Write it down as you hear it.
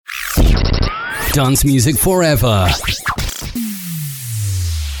Dance music forever.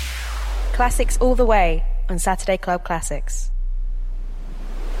 Classics all the way on Saturday Club Classics.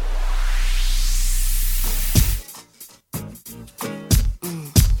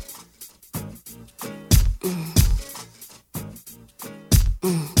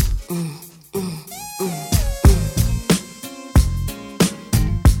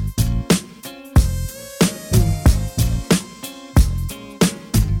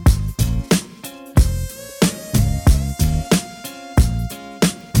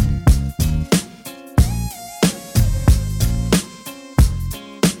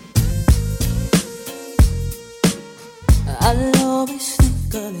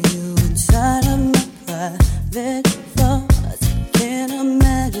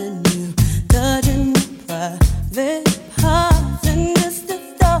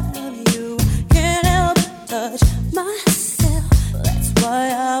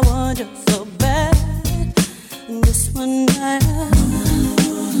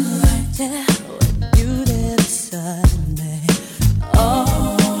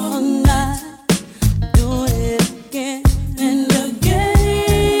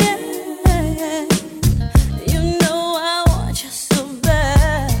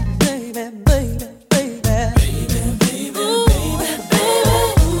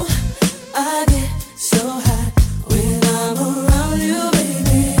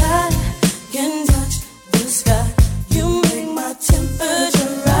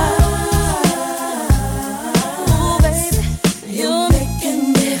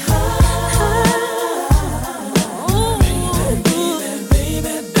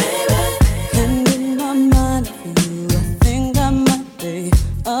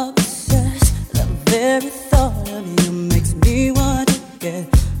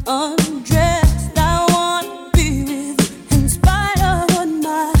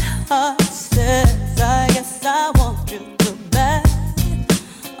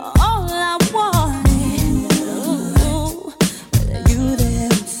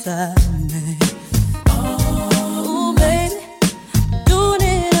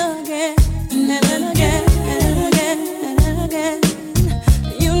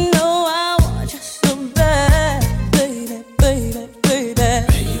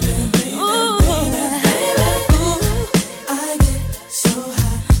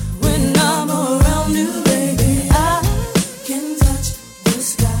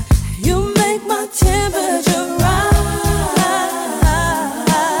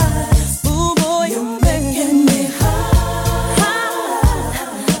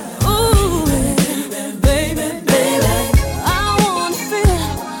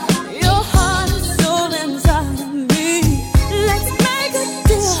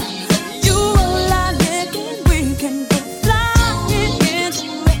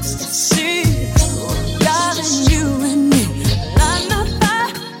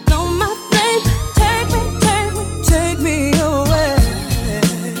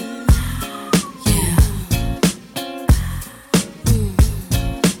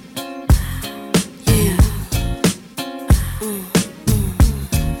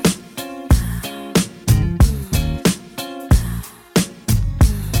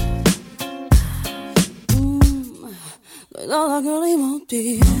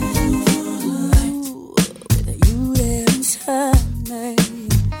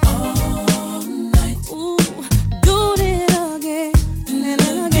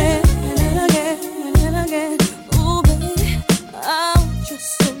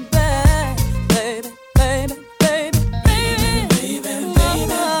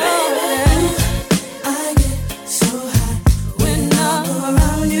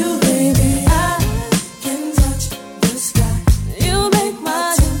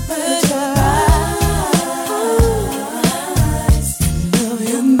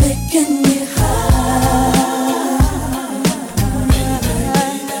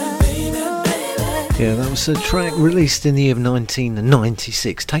 A track released in the year of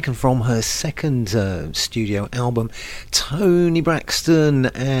 1996, taken from her second studio album, Toni Braxton,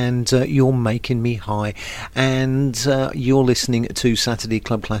 and You're Making Me High. And you're listening to Saturday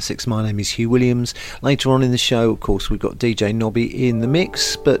Club Classics. My name is Hugh Williams. Later on in the show, of course, we've got DJ Nobby in the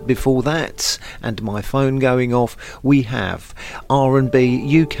mix, but before that, and my phone going off, we have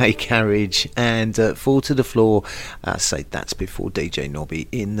R&B, UK Carriage, and Fall to the Floor. Say that's before DJ Nobby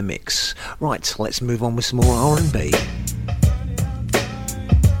in the mix. Right, let's move on with some more R&B.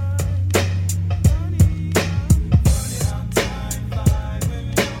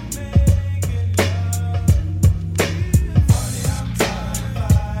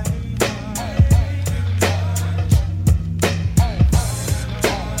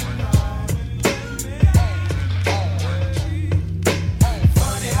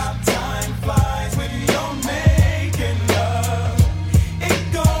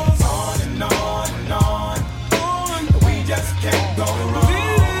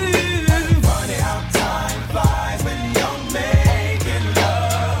 Funny how time flies when you're making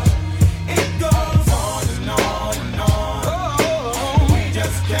love. It goes on and on and on. We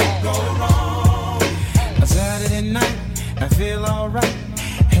just can't go wrong. A Saturday night, I feel alright.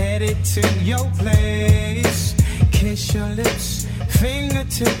 Headed to your place. Kiss your lips,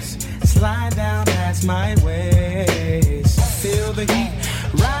 fingertips slide down past my waist. Feel the heat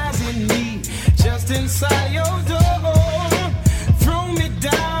rise in me just inside your door. Throw me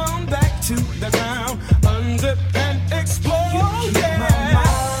down back to the ground, unzip and explore. You keep my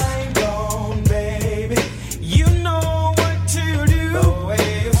mind on, baby. You know what to do. The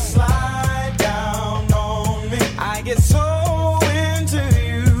way you slide down on me, I get so into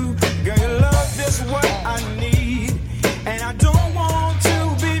you. Girl, your love is what I need, and I don't want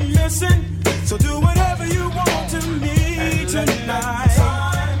to be missing. So do whatever you want to me tonight.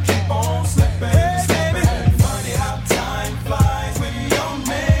 Time keep on slipping, hey, slipping. Baby. Funny how time flies when you're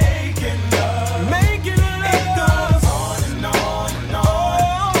making love. Making love. It goes on and on and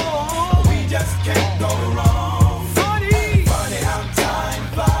on. We just can't go wrong. Funny how time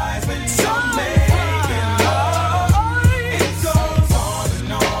flies when you're making love. It goes on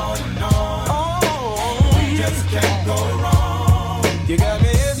and on and on. We just can't go wrong. You got me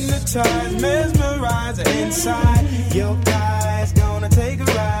hypnotized, mesmerized inside. Your guy's gonna take a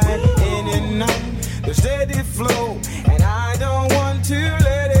ride in and out the steady flow, and I don't want to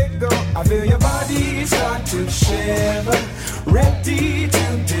let it go. I feel your body start to shiver, ready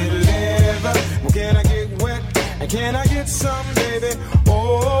to deliver. Well, can I get wet and can I get some, baby?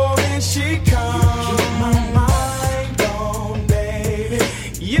 Oh, here she comes. You keep my mind on, baby.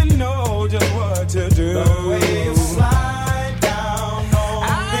 You know just what to do. The way you slide.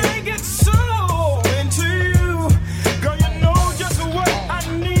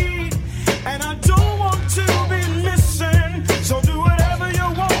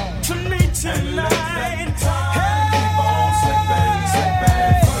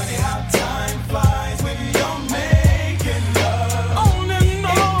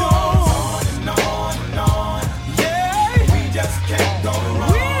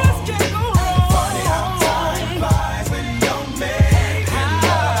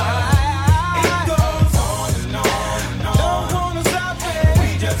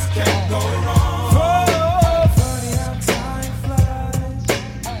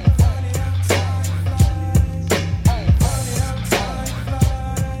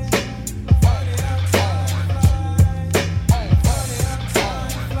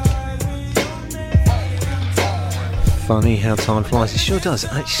 Funny how time flies. It sure does.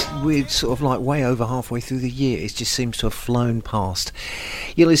 Actually, we're sort of like way over halfway through the year. It just seems to have flown past.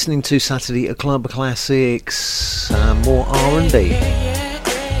 You're listening to Saturday at Club Classics. More R&B.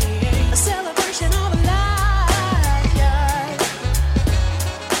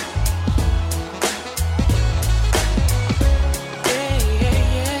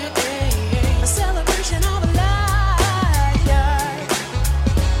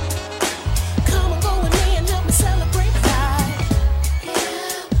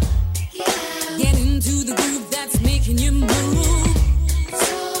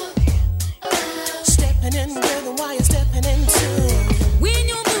 Stepping in rhythm while you're stepping into. When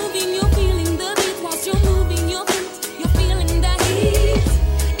you're moving, you're feeling the beat. Whilst you're moving your feet, you're feeling the heat.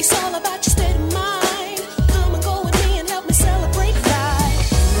 It's all about your state of mind. Come and go with me and help me celebrate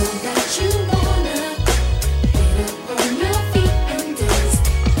life. You know that you wanna get up on your feet and dance.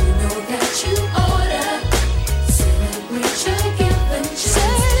 You know that you oughta celebrate your given chance.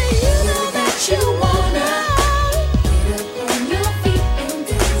 Say you know that you wanna get up on your feet and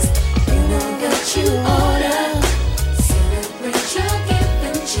dance. You know that you oughta celebrate your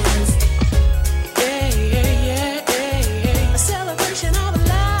given chance. Yeah, yeah, yeah, yeah, yeah. A celebration of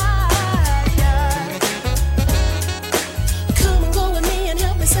life, yeah. Come and go with me and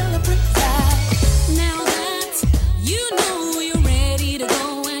help me celebrate life. Now that you know you're ready to go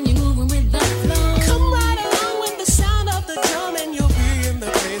and you're moving with the flow, come right along with the sound of the drum and you'll be in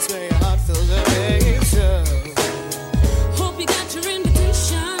the place where your heart feels the bass. Hope you got your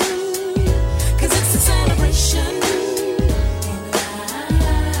invitation, 'cause it's a celebration.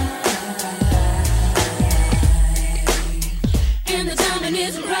 And the timing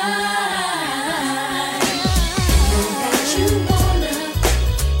is right. You know that you wanna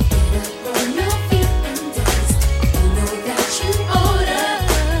get up on your feet and dance. You know that you oughta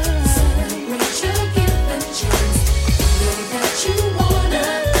celebrate your given chance. You know that you wanna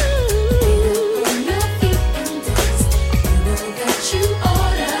get up on your feet and dance. You know that you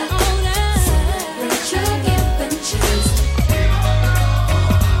oughta celebrate your given chance.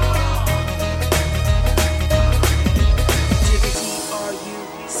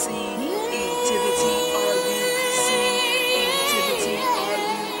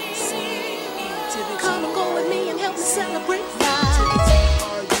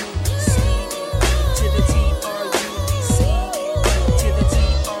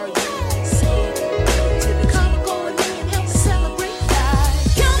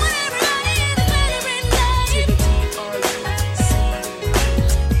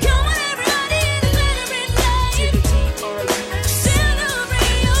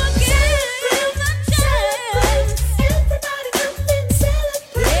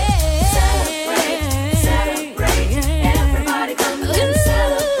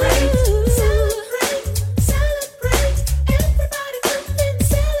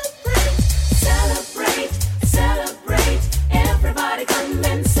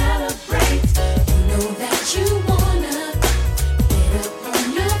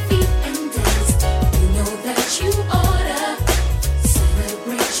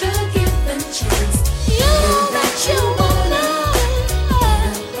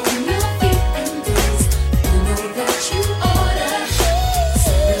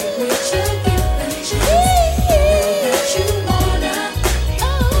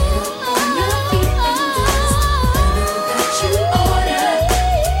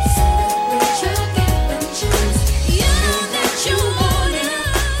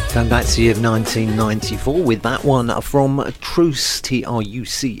 Back to the year of 1994 with that one from Truce,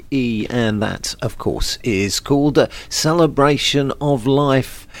 Truce, and that, of course, is called Celebration of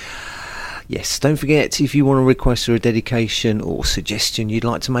Life. Yes, don't forget, if you want to request or a dedication or suggestion you'd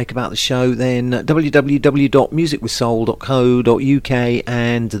like to make about the show, then www.musicwithsoul.co.uk,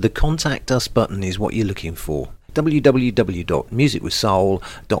 and the Contact Us button is what you're looking for.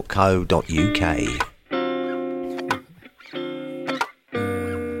 www.musicwithsoul.co.uk.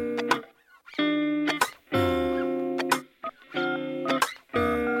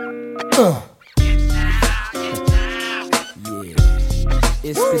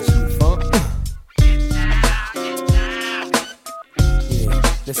 It's the G-Funk.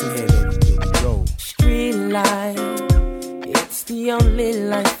 Listen here, baby, here we go. Street life, it's the only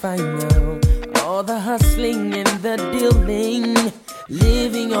life I know. All the hustling and the dealing,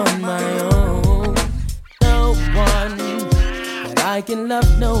 living on my own. No one that I can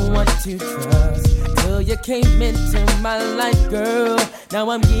love, no one to trust. Till you came into my life, girl. Now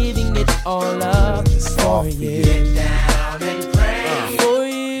I'm giving it all up for you. Get down and pray for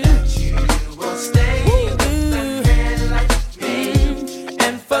you, that you will stay with a man like me,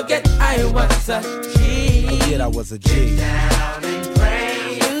 and forget I was a G. Forget I was a G. Get down and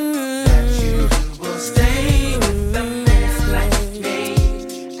pray that you will stay with a man like me,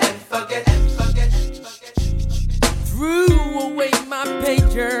 and forget. Threw away my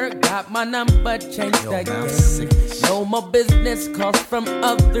pager, got my number changed again. No more business calls from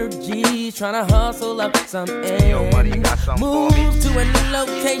other G's, tryna hustle up some air. Move to a new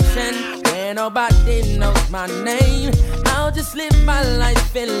location where nobody knows my name. I'll just live my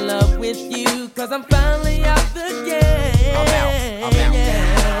life in love with you, cause I'm finally out the game. I'm out.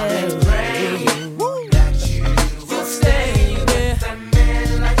 And pray that you will stay with a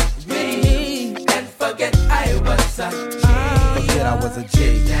man like me, and forget I was a G. Forget I was a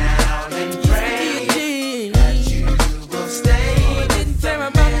G. Down and pray that you will stay. Didn't care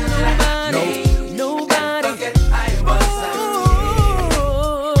about nobody. Forget I was a G.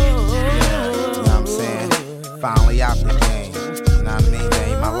 You know what I'm saying? Finally out the game. You know what I mean? That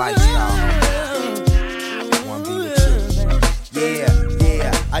ain't my lifestyle. Wanna be with you.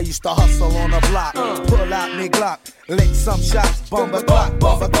 Yeah. I used to hustle on the block, pull out me Glock, lick some shots, bumper clock.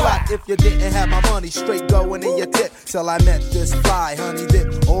 If you didn't have my money, straight going in your tip. Till I met this fly honey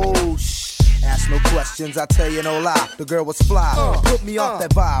dip. Oh ask no questions, I tell you no lie. The girl was fly, put me off that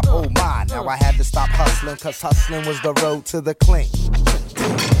vibe. Oh my, now I had to stop hustling, cause hustling was the road to the clink.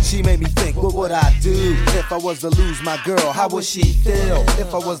 She made me think, what would I do if I was to lose my girl? How would she feel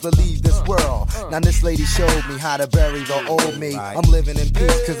if I was to leave this world? Now this lady showed me how to bury the old me. I'm living in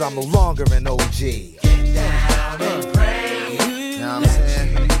peace cause I'm no longer an OG. Get down and pray. You know what I'm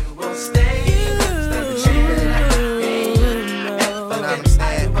saying? You will stay. You know what I'm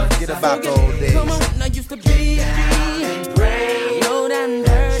saying? Forget about the old days. Come on, I used to be a G. Low down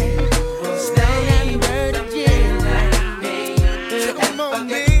dirty. Stay and dirty G. Come on,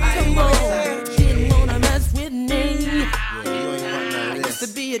 me. Come on. Didn't wanna mess with me. I used to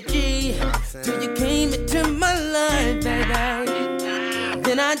be a G. Till you came into my life, baby.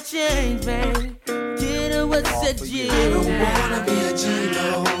 Then I changed, baby. Did I was a G. I don't wanna be a G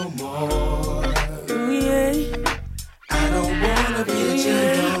no more. Ooh, yeah. I don't wanna be a G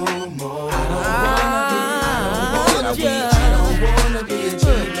no more. I don't wanna be a G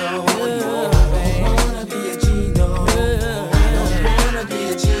no more. I don't wanna be a G no more. I don't wanna be a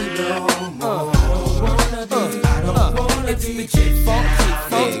G no more. I don't wanna be a G.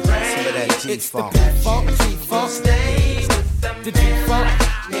 It's the G-Funk. Stay with the G-Funk.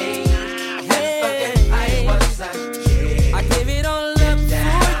 I gave it all up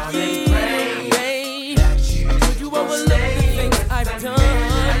for you, babe. Could you overlook the things I've done?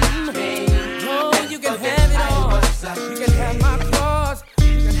 Oh, you can have it all. You can have my clothes.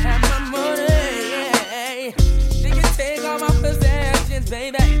 You can have my money. You can take all my possessions,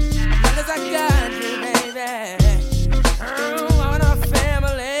 baby. As long as I got you, baby.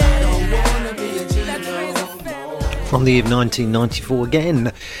 From the year of 1994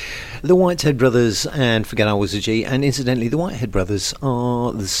 again, the Whitehead Brothers and Forget I Was a G. And incidentally, the Whitehead Brothers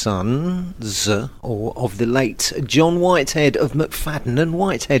are the sons of the late John Whitehead of McFadden and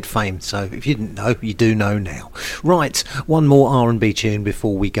Whitehead fame. So if you didn't know, you do know now. Right, one more R&B tune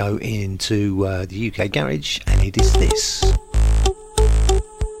before we go into the UK Garage, and it is this.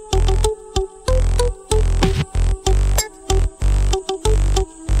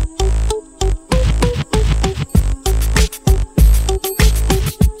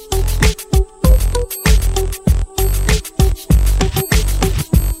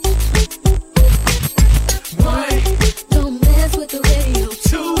 Don't mess with the radio.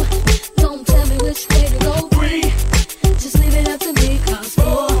 2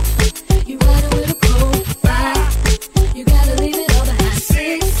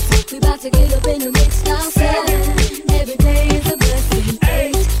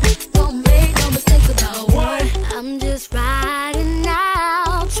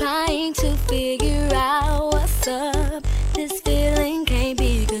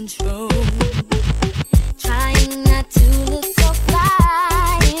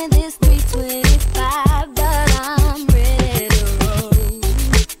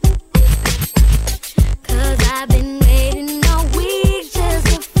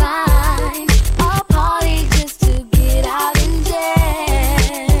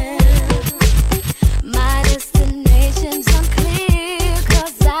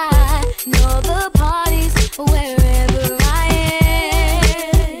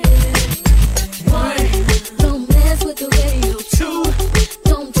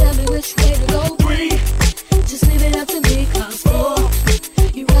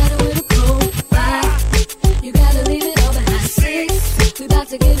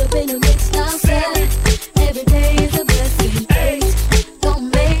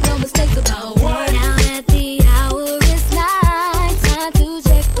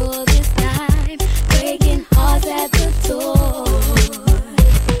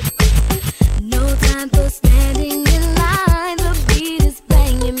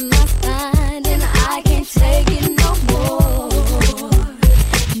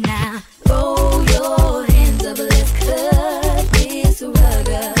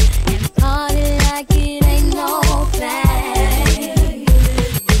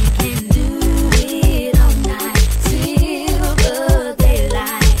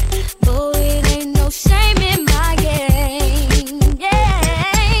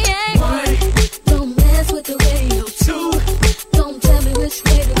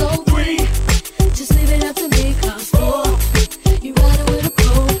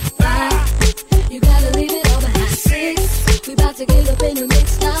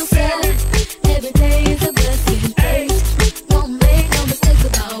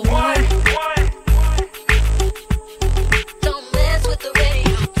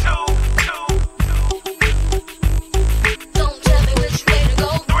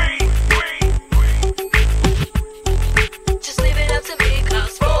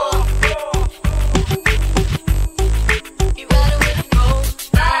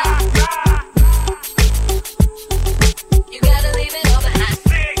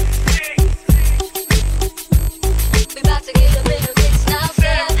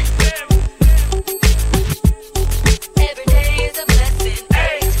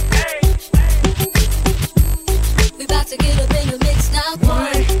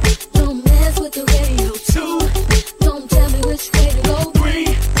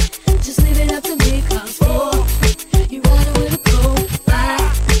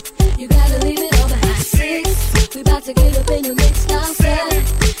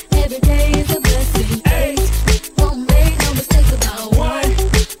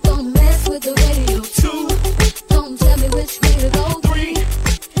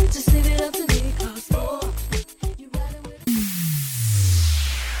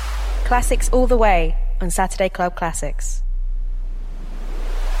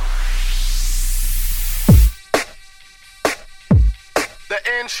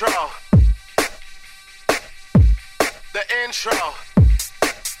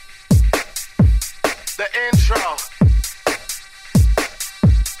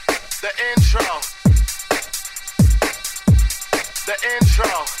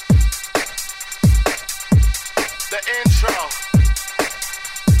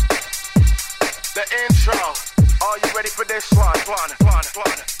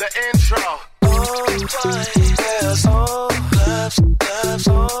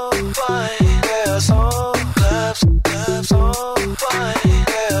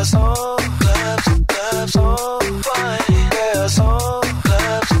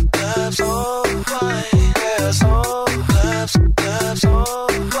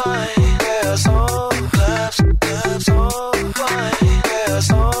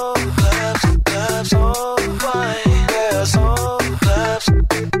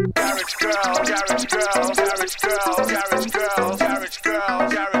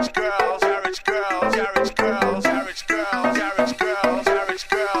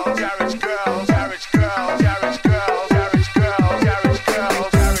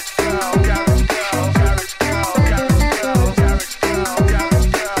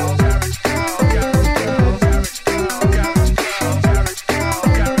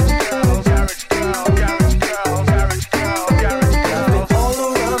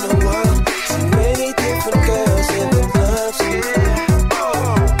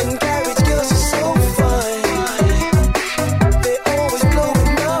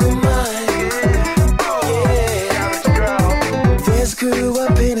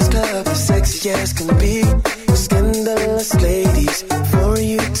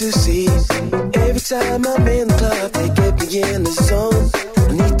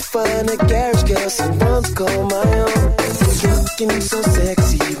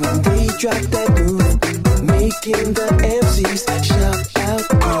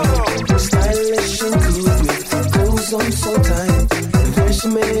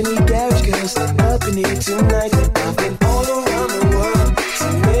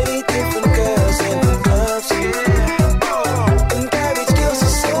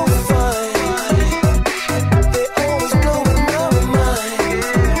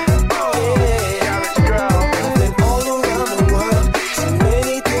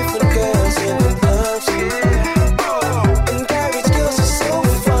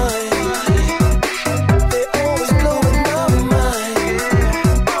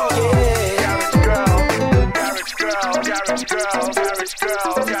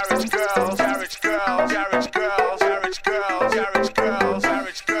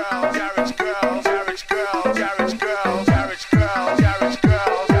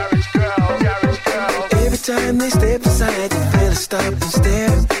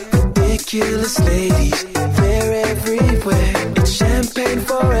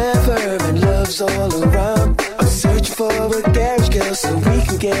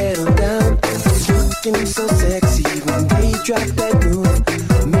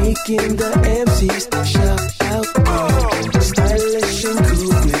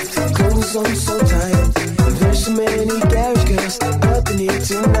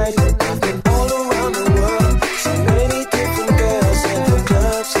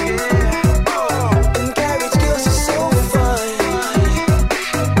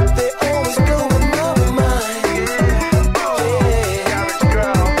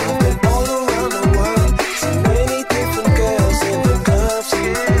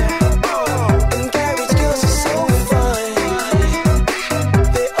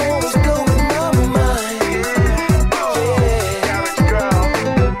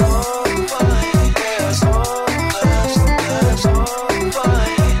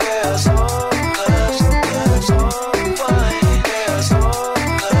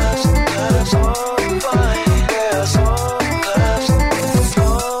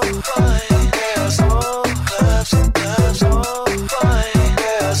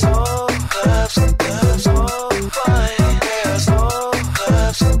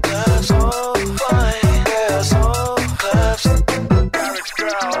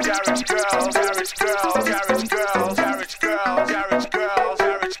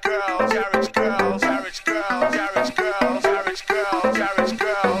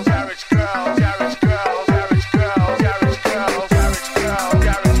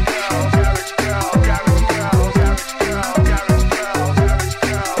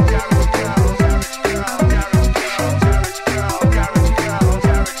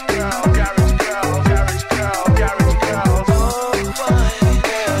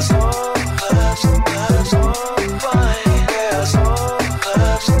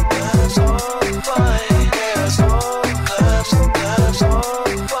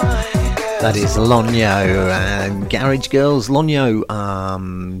 That is Lonyo, Garage Girls. Lonyo,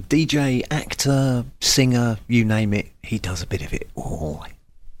 DJ, actor, singer, you name it, he does a bit of it. Oh,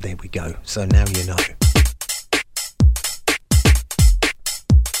 there we go. So now you know.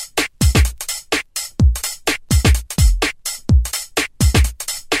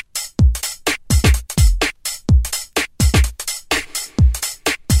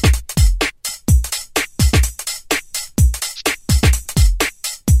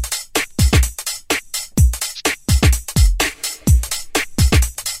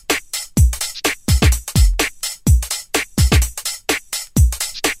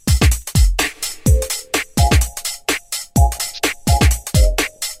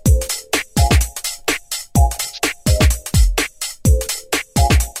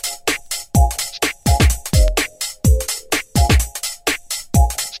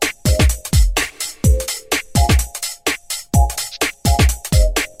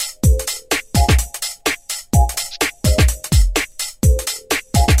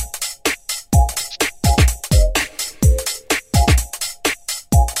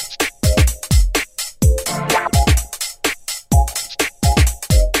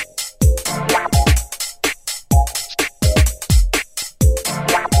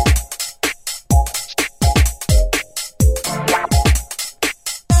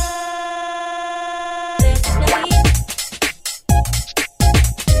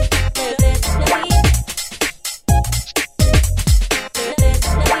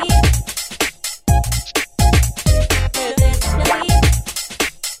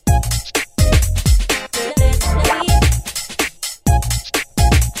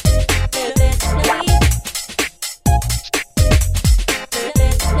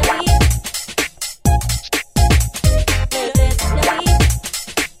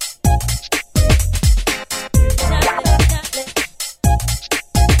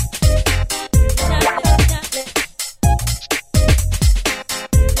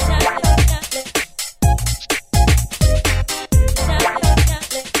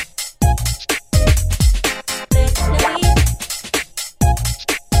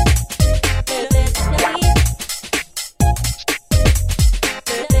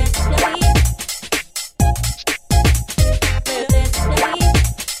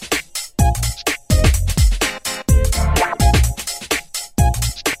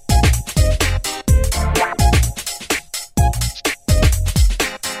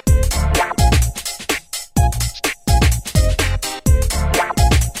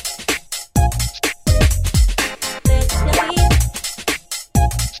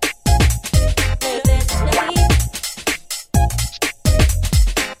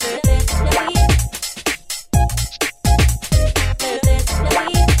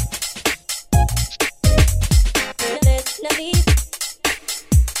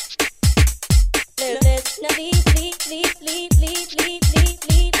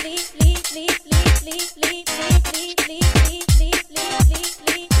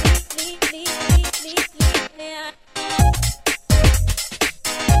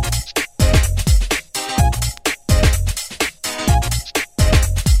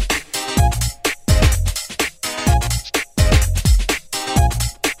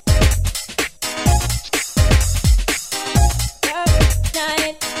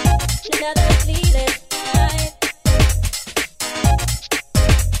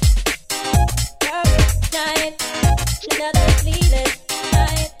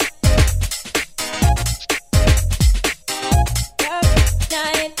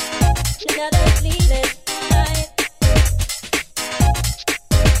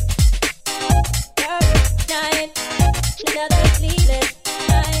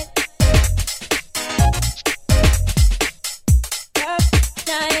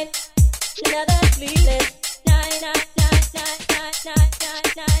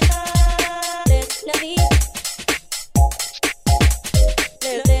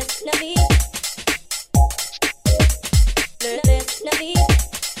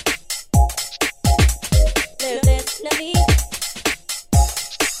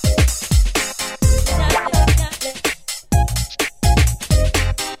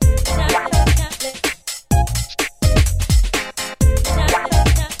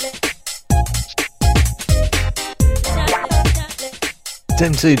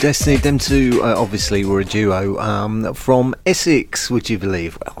 Them two, Destiny, them two obviously were a duo from Essex, would you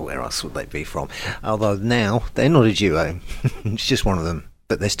believe? Well, where else would they be from? Although now they're not a duo, it's just one of them,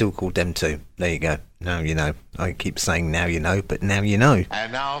 but they're still called them two. There you go. Now you know. I keep saying now you know, but now you know.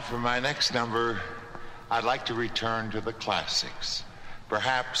 And now for my next number, I'd like to return to the classics.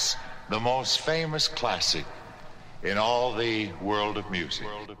 Perhaps the most famous classic in all the world of music.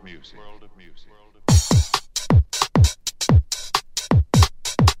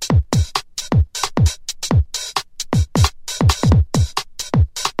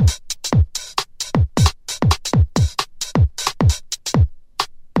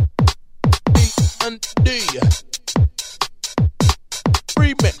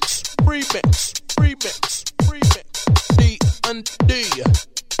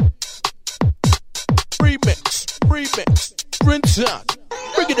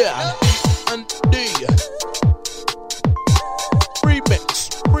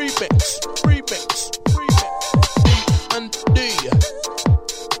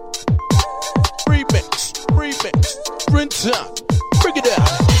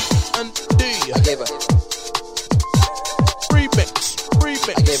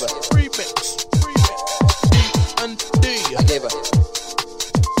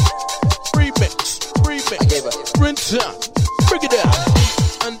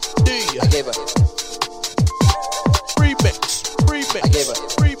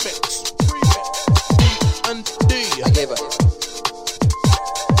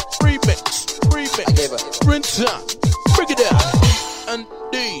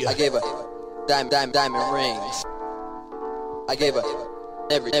 Diamond rings. I gave her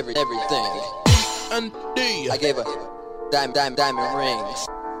everything. And I gave her diamond rings.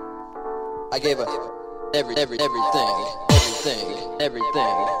 I gave her everything.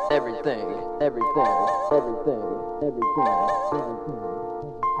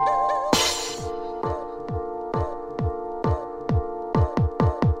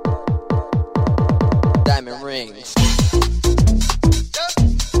 Diamond rings.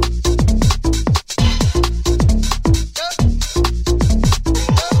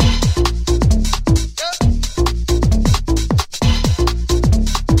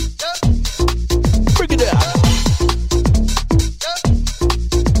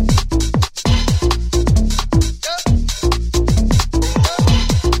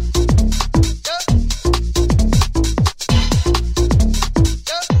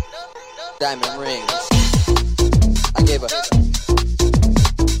 Diamond rings.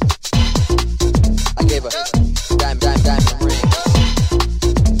 I gave her diamond rings.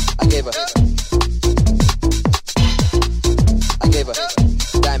 I gave her diamond rings. I gave her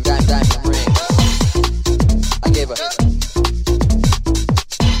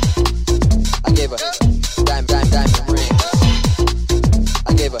diamond rings.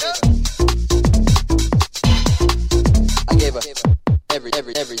 I gave her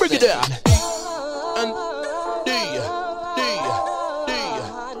everything. Break it down.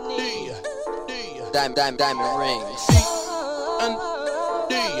 Diamond rings. And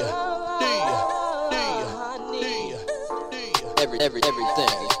everything.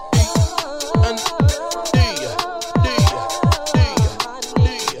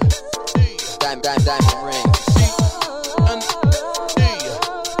 And diamond rings. And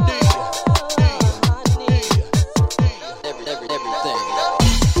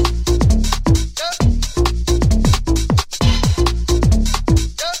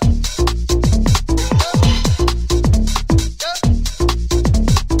everything.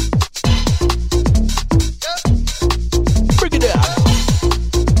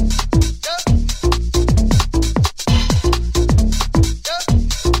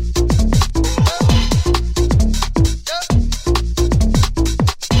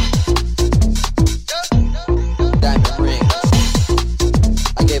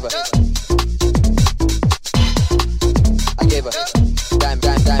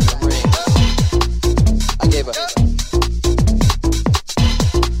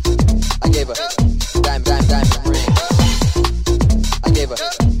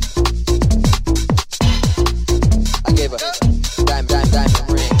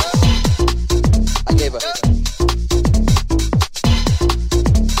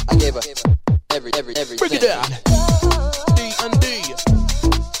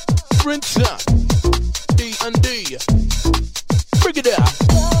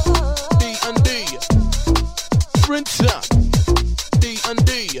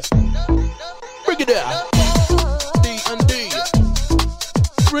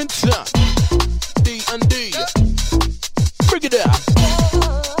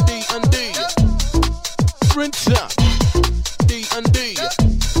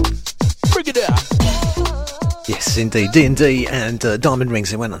 D&D and Diamond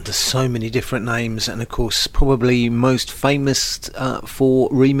Rings, they went under so many different names, and of course probably most famous for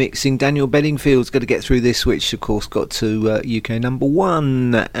remixing Daniel Bedingfield's Got to Get Through This, which of course got to UK number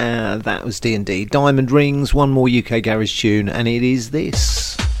 1. That was D&D. Diamond Rings, one more UK garage tune, and it is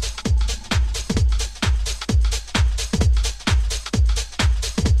this.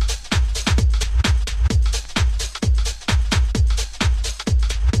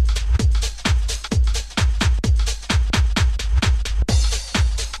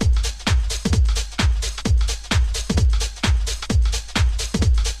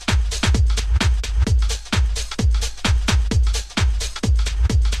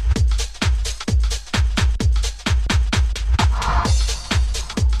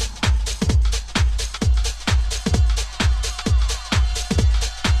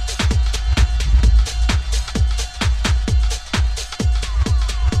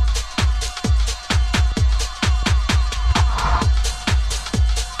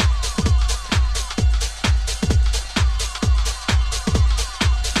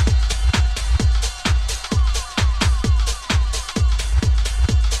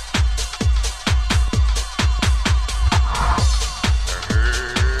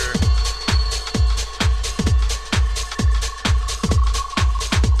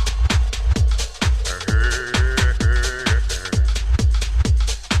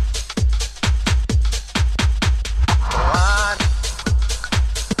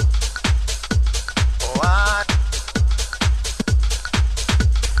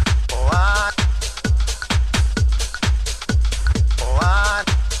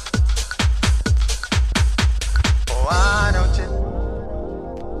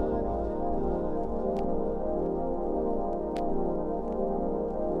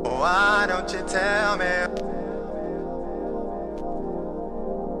 Why don't you tell me?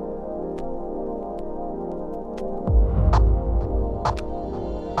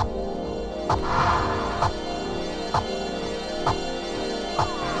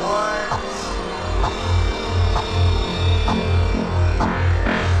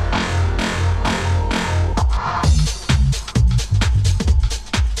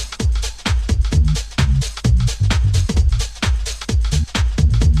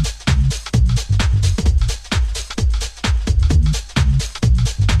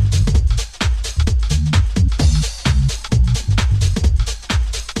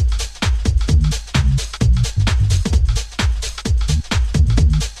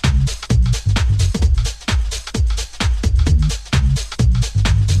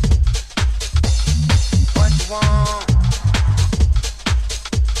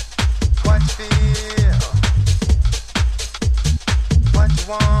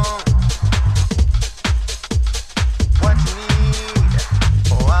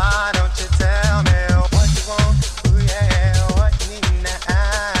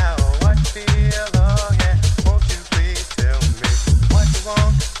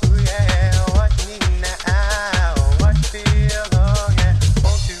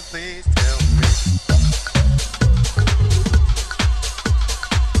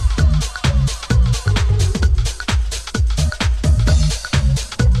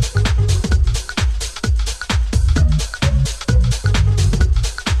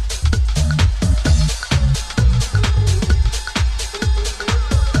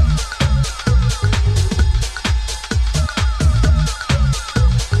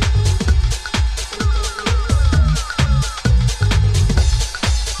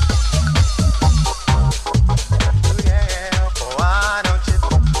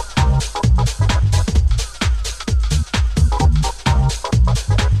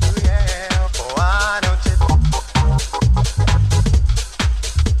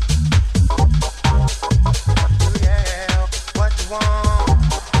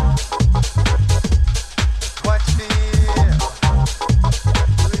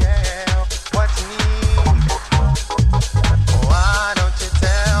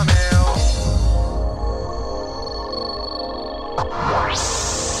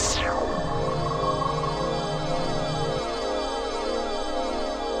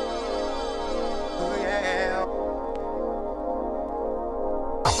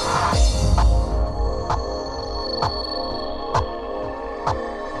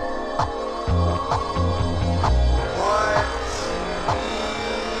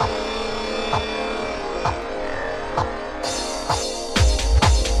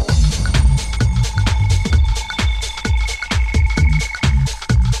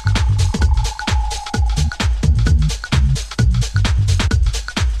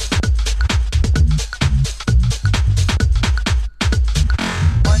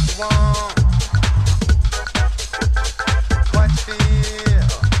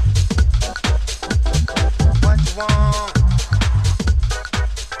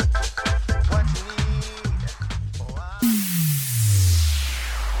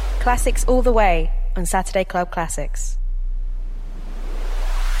 Classics all the way on Saturday Club Classics.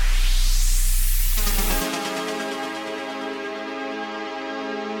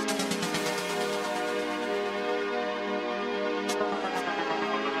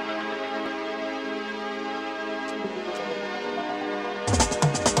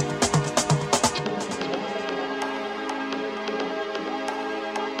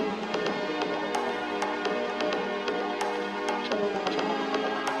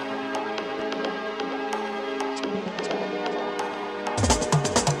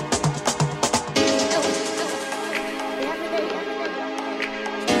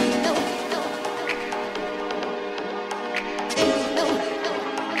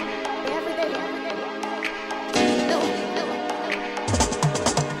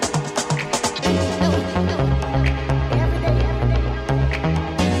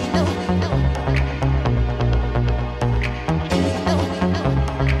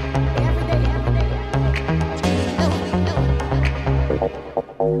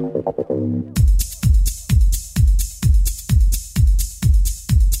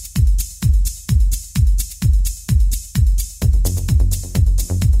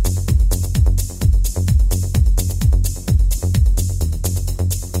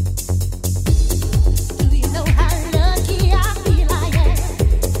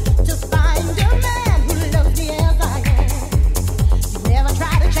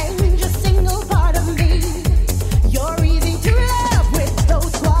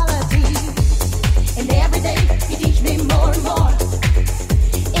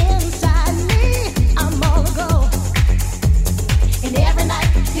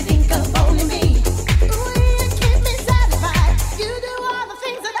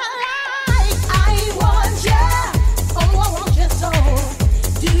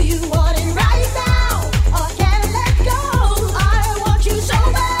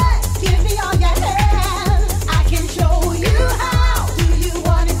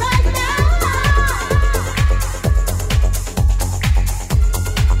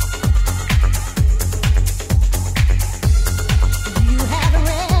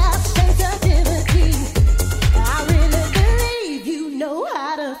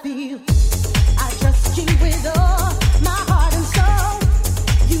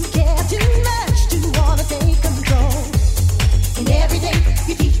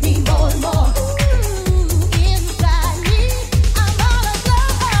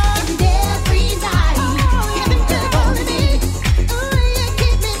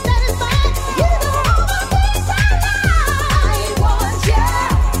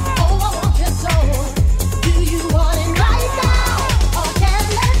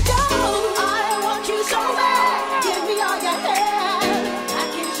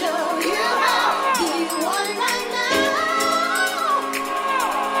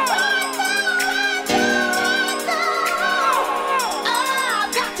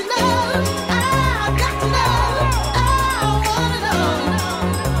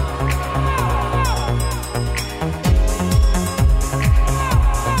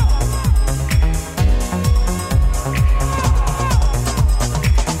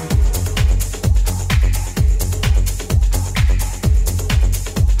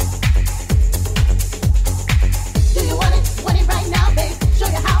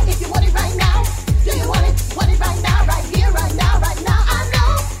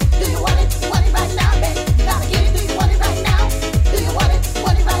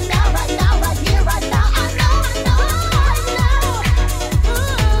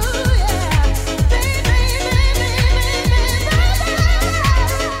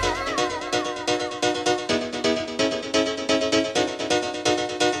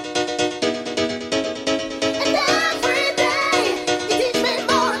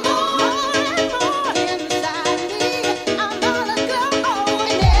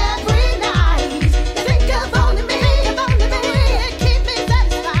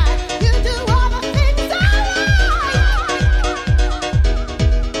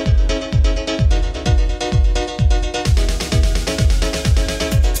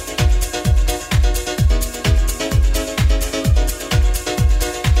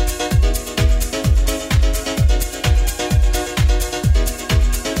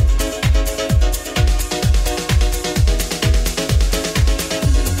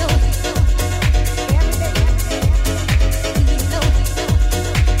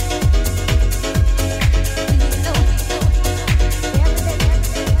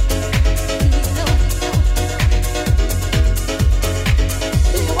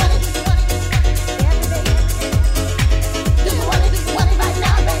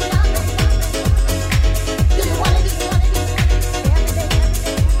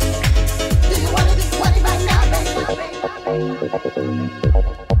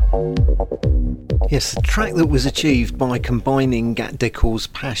 Yes, a track that was achieved by combining Gat Decor's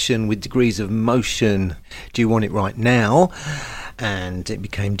passion with Degrees of Motion. Do You Want It Right Now? And it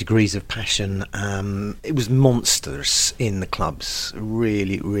became Degrees of Passion. It was monstrous in the clubs.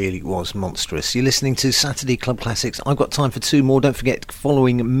 Really, really was monstrous. You're listening to Saturday Club Classics. I've got time for two more. Don't forget,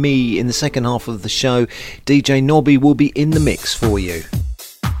 following me in the second half of the show, DJ Nobby will be in the mix for you.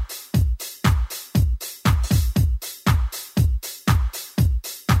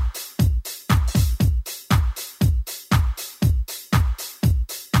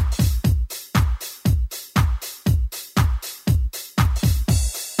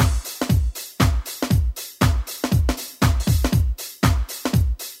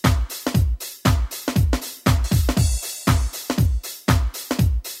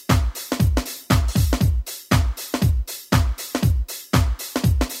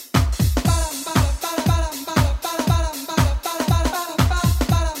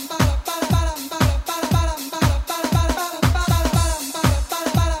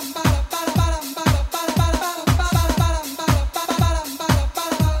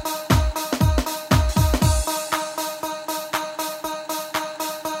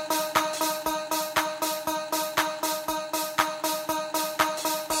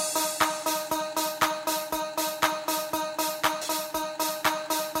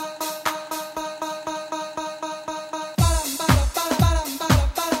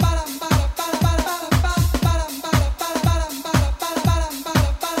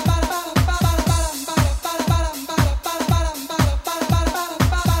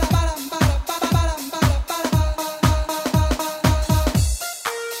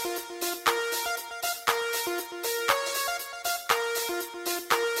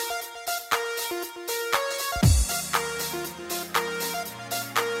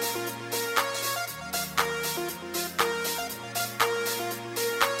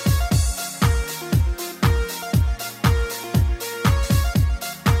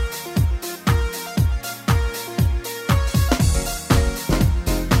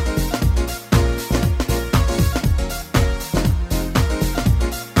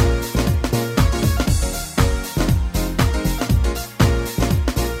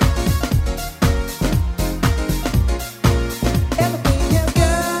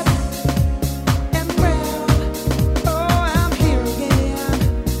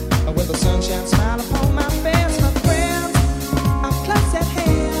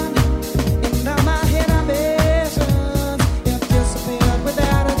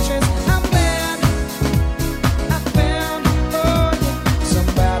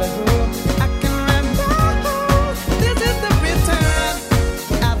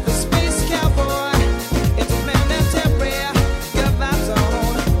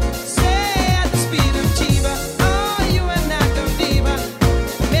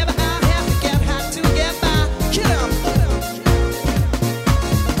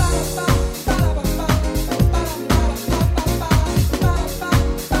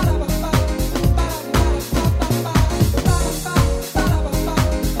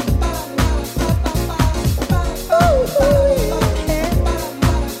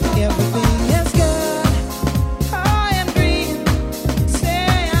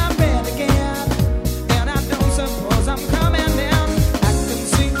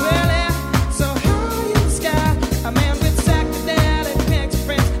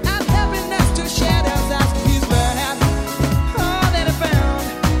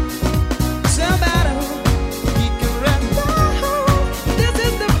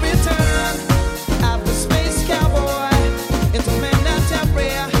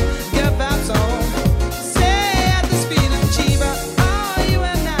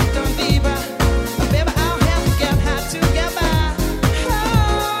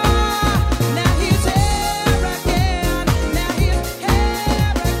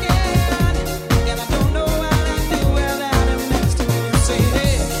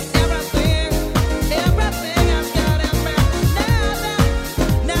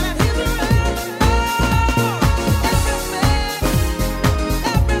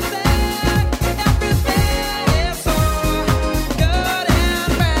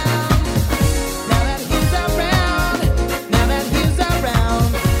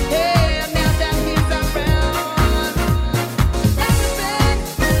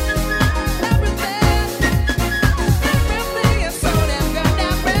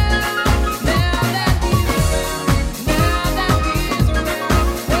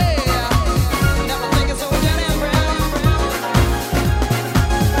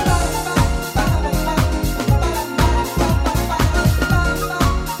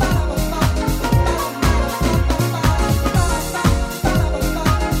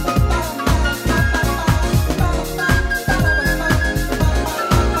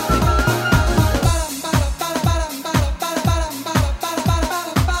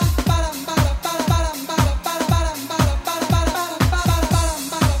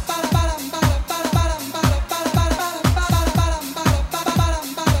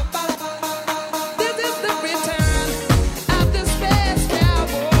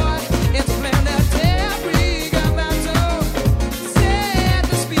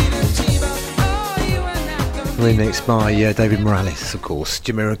 remix by David Morales, of course,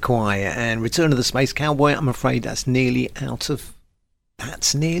 Jamiroquai, and Return of the Space Cowboy. I'm afraid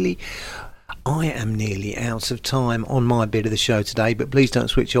I am nearly out of time on my bit of the show today, but please don't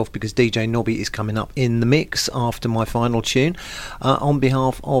switch off because DJ Nobby is coming up in the mix after my final tune. On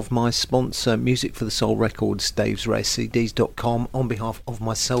behalf of my sponsor, Music for the Soul Records, davesrarecds.com, on behalf of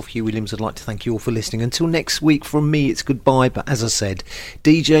myself, Hugh Williams, I'd like to thank you all for listening. Until next week, from me, it's goodbye, but as I said,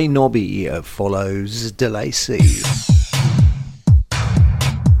 DJ Nobby follows DeLacy.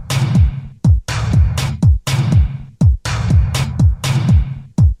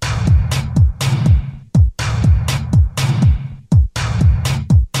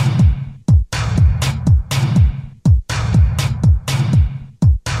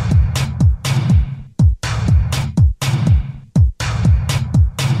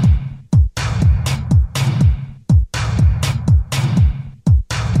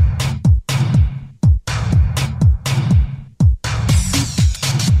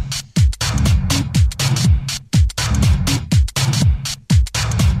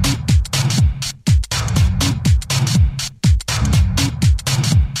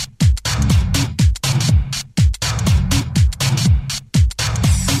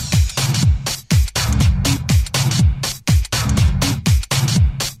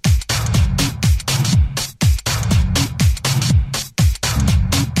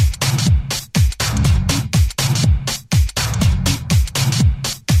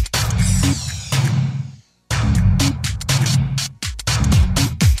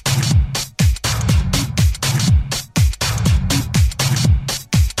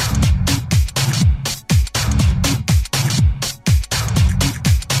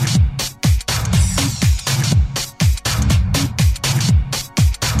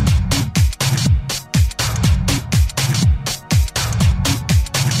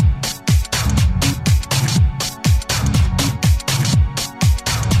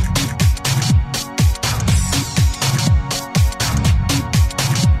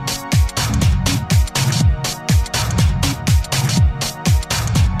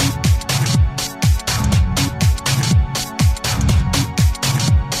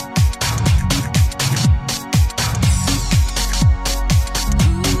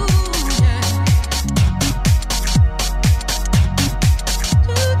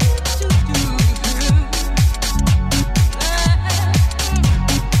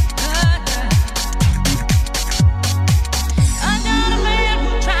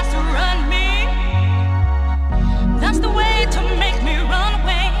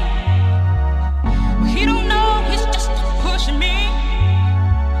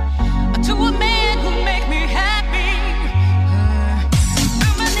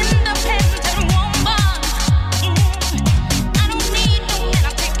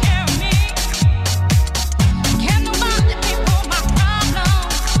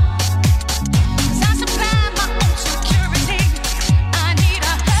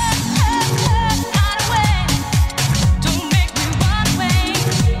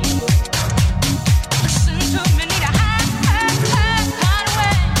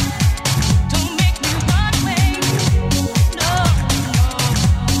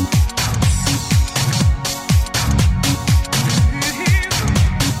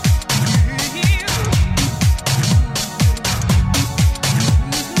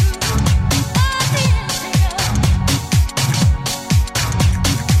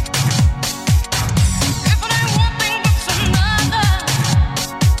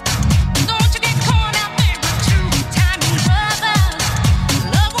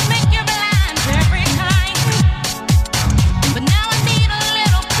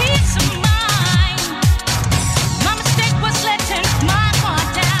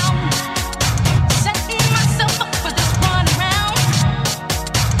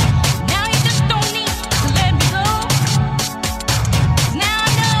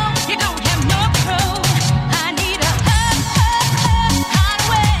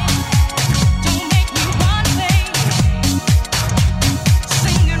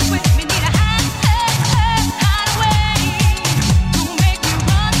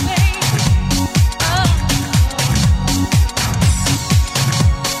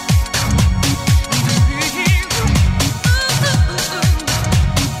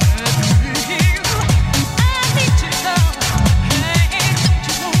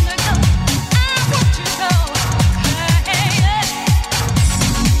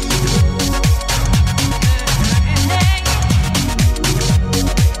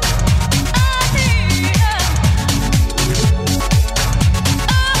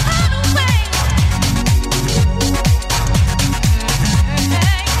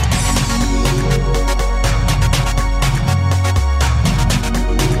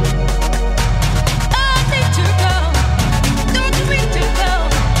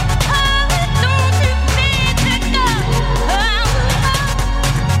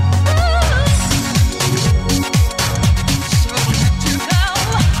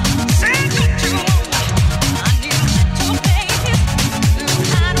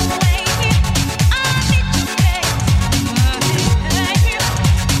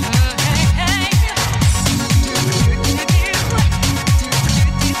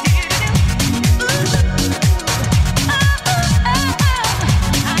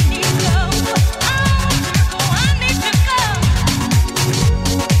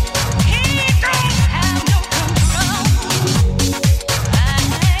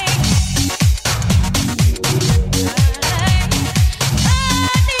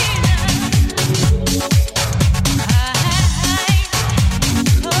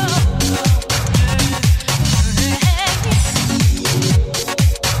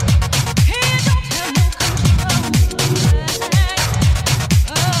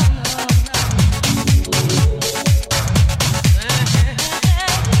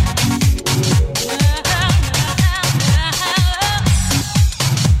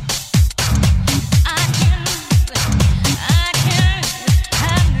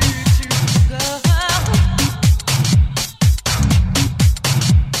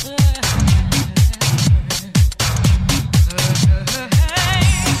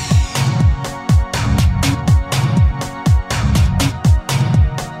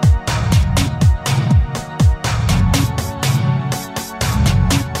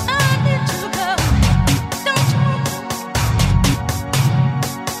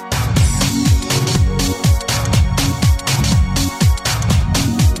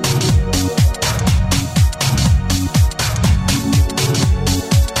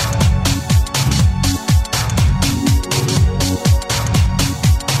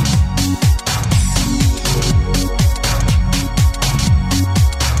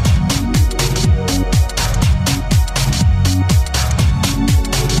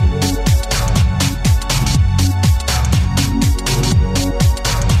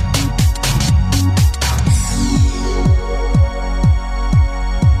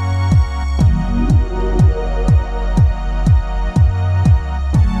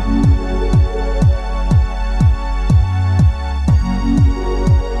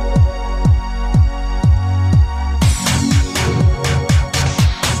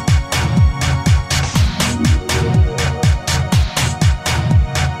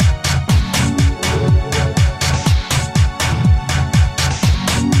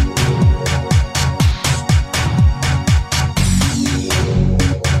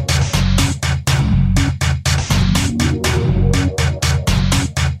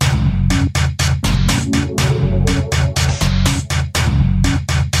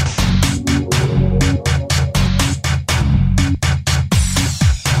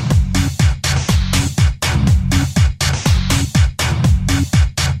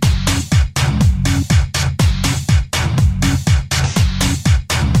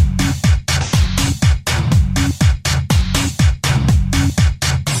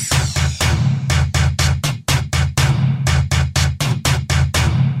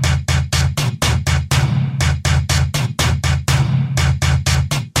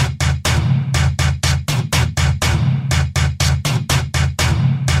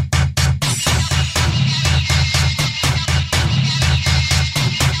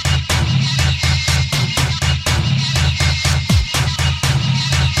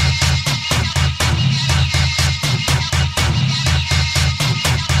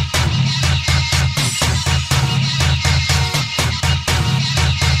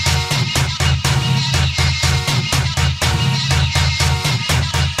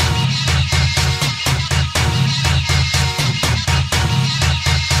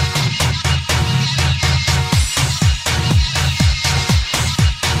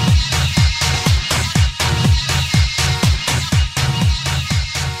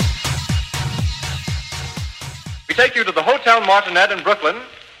 take you to the Hotel Martinet in Brooklyn,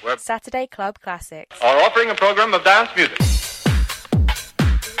 where Saturday Club Classics. are offering a program of dance music.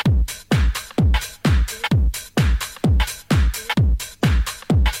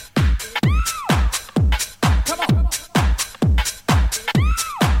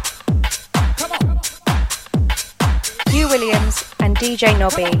 Hugh Williams and DJ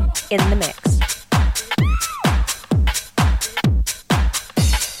Nobby in the mix.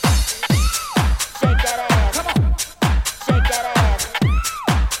 Shake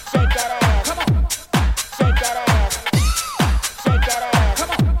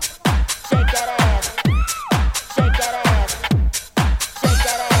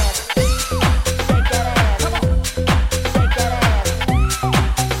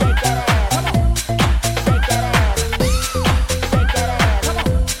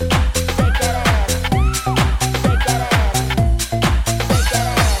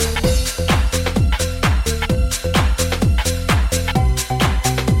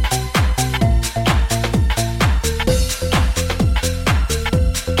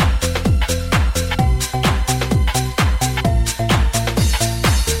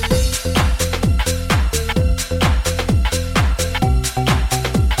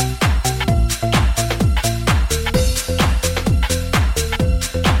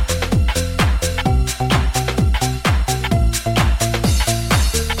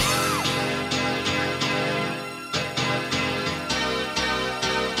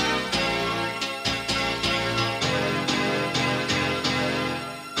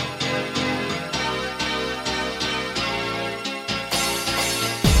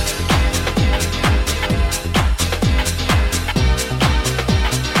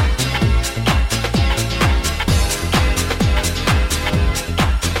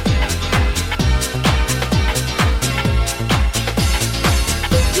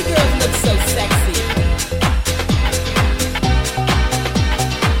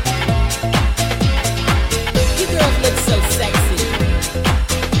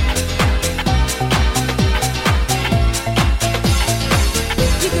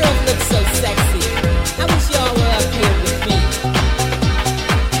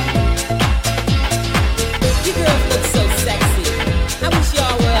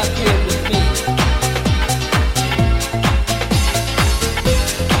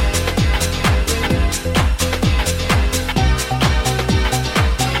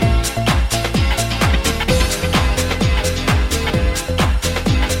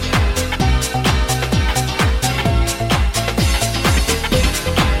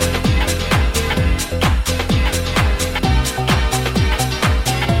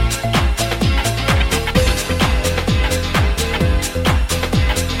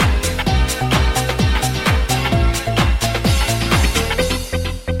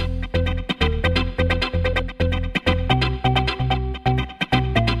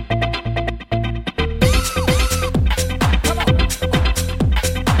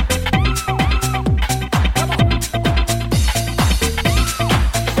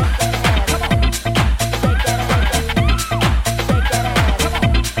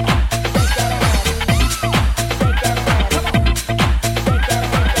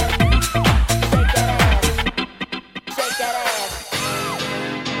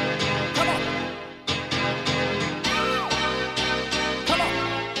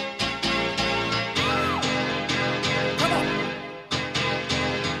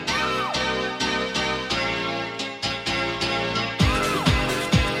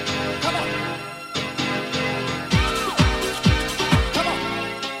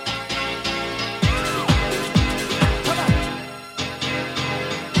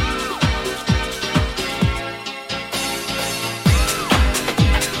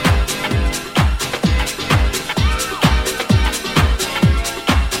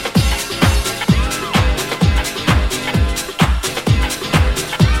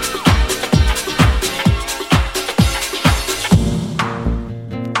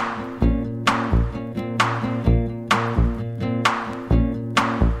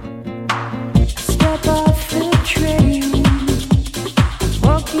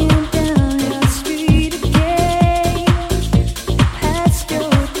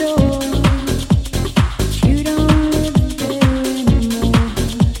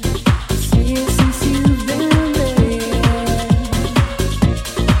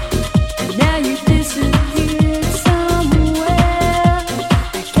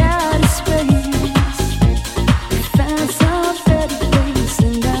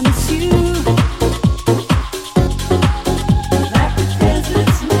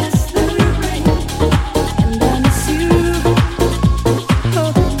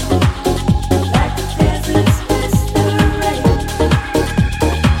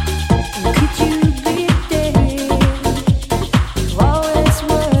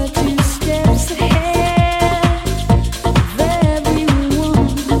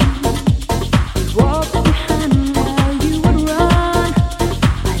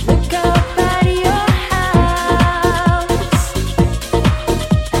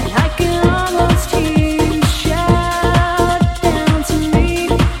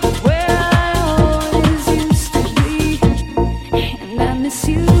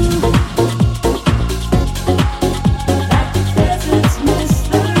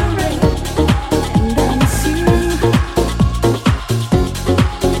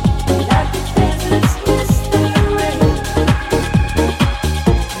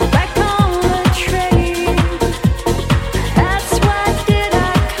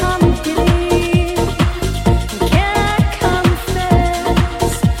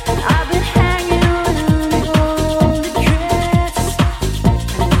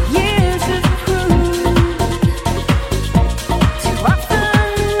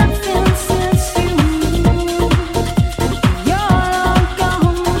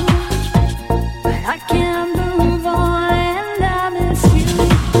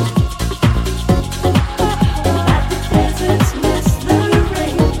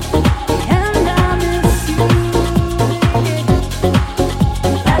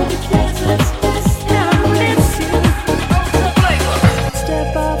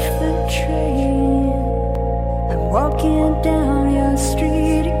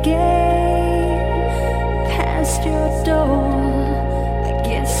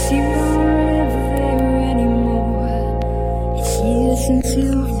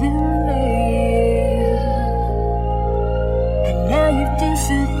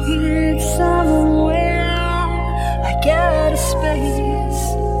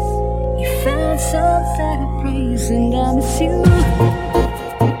songs that I praise, and I miss you.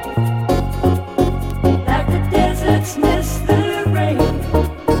 Like the deserts miss the rain,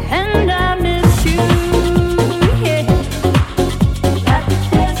 and I miss you. Yeah. Like the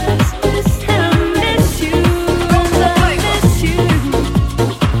deserts miss, and I miss you, and I miss you.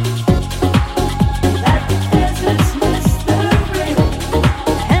 Like the deserts miss the rain,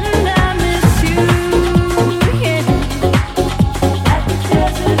 and I miss you. Yeah. Like the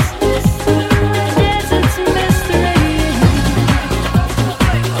deserts miss the rain, deserts miss the rain.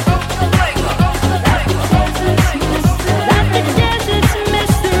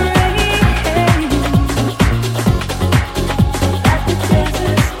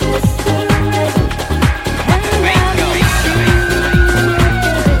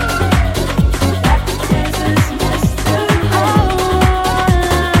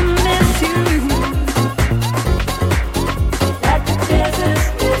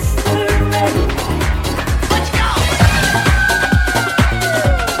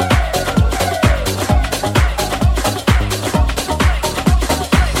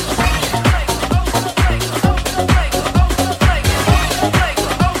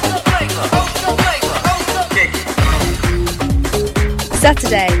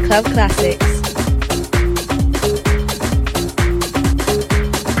 Saturday Club Classics.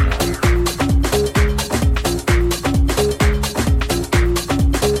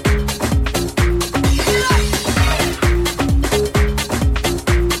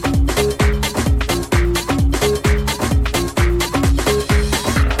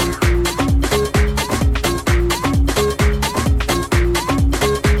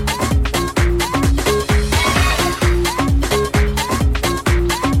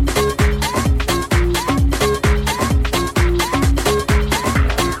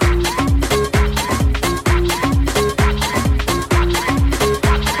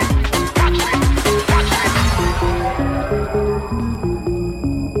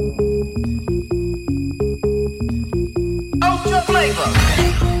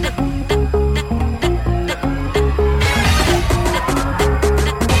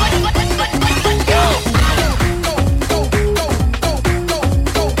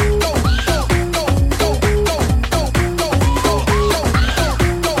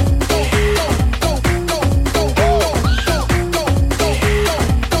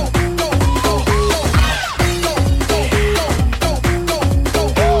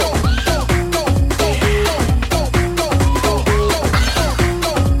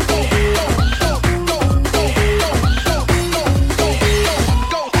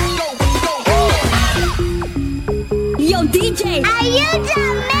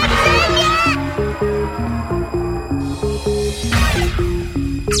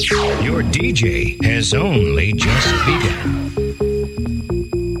 Your DJ has only just begun.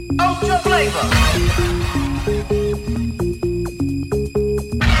 Ultra flavor.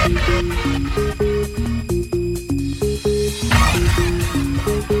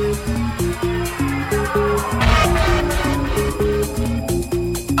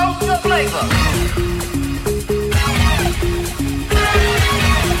 Ultra flavor.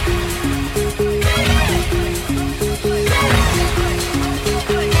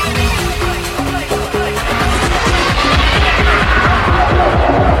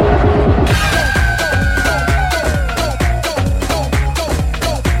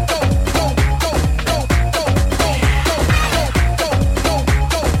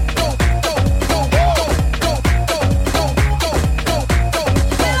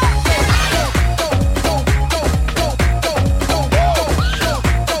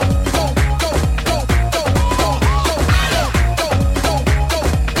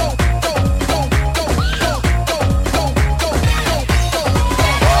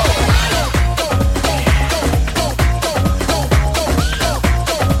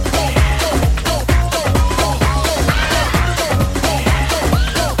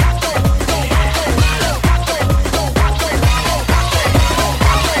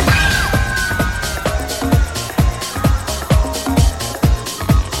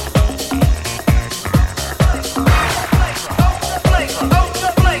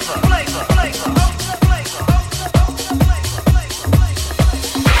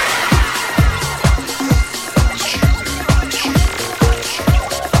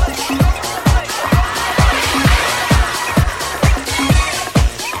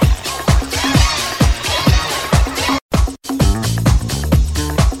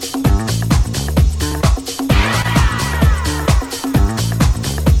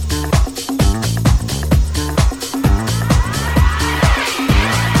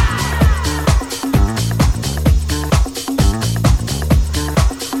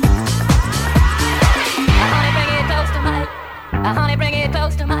 honey, bring it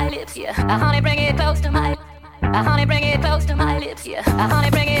close to my lips, yeah. Honey, bring it close to my. Honey, bring it close to my lips, yeah. Honey,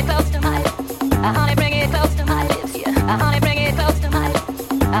 bring it close to my. Honey, bring it close to my lips, yeah. Honey, bring it close to my.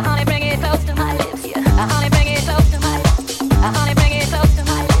 Honey, bring it close to my lips, yeah. Honey, bring it close to my. Honey, bring it close to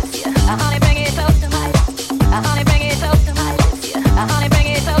my lips, yeah. Honey, bring it close to my. Honey, bring it close to my lips, yeah. Honey, bring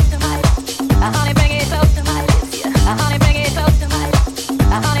it close to my. Honey, bring it close to my lips, yeah. Honey, bring it close to my.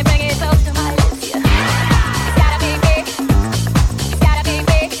 Honey, bring it close to my lips, yeah. It's gotta be big. It's gotta be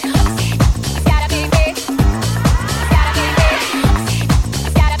big. It's gotta be big. It's gotta be big.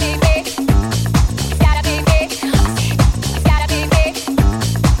 It's gotta be big. It's gotta be big. It's gotta be big.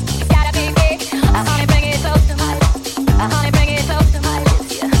 It's gotta be big. Honey, bring it close to my. Honey, bring it close to my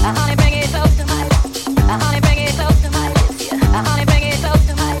lips, yeah. Honey, bring it close to my. Honey, bring it close to my lips, yeah. Honey, bring it close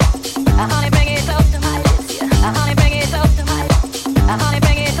to my. Honey, bring it close to my lips, yeah. Honey, bring it close to my. Honey,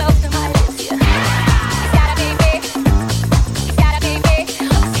 bring it close to my lips, yeah. It's gotta be big. It's gotta be big.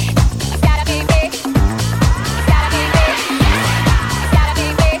 It's gotta be big. It's gotta be big. It's gotta be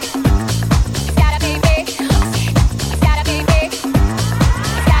big. It's gotta be big. It's gotta be big. It's gotta be big.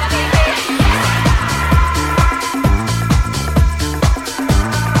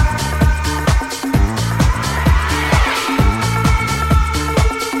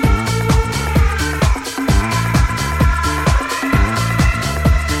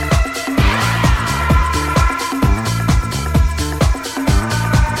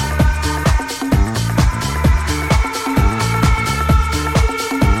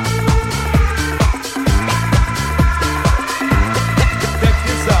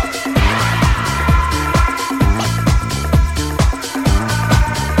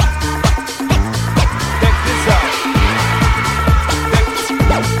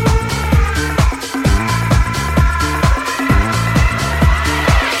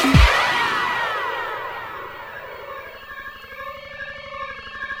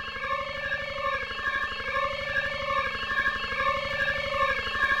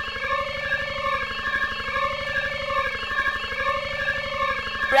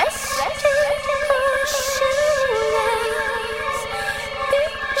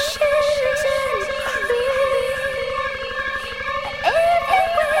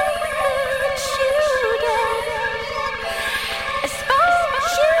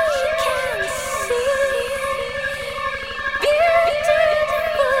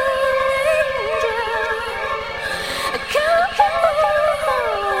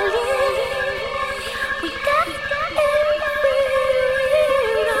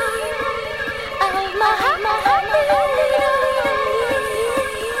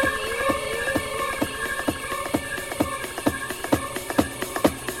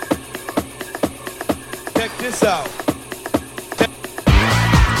 Check this out.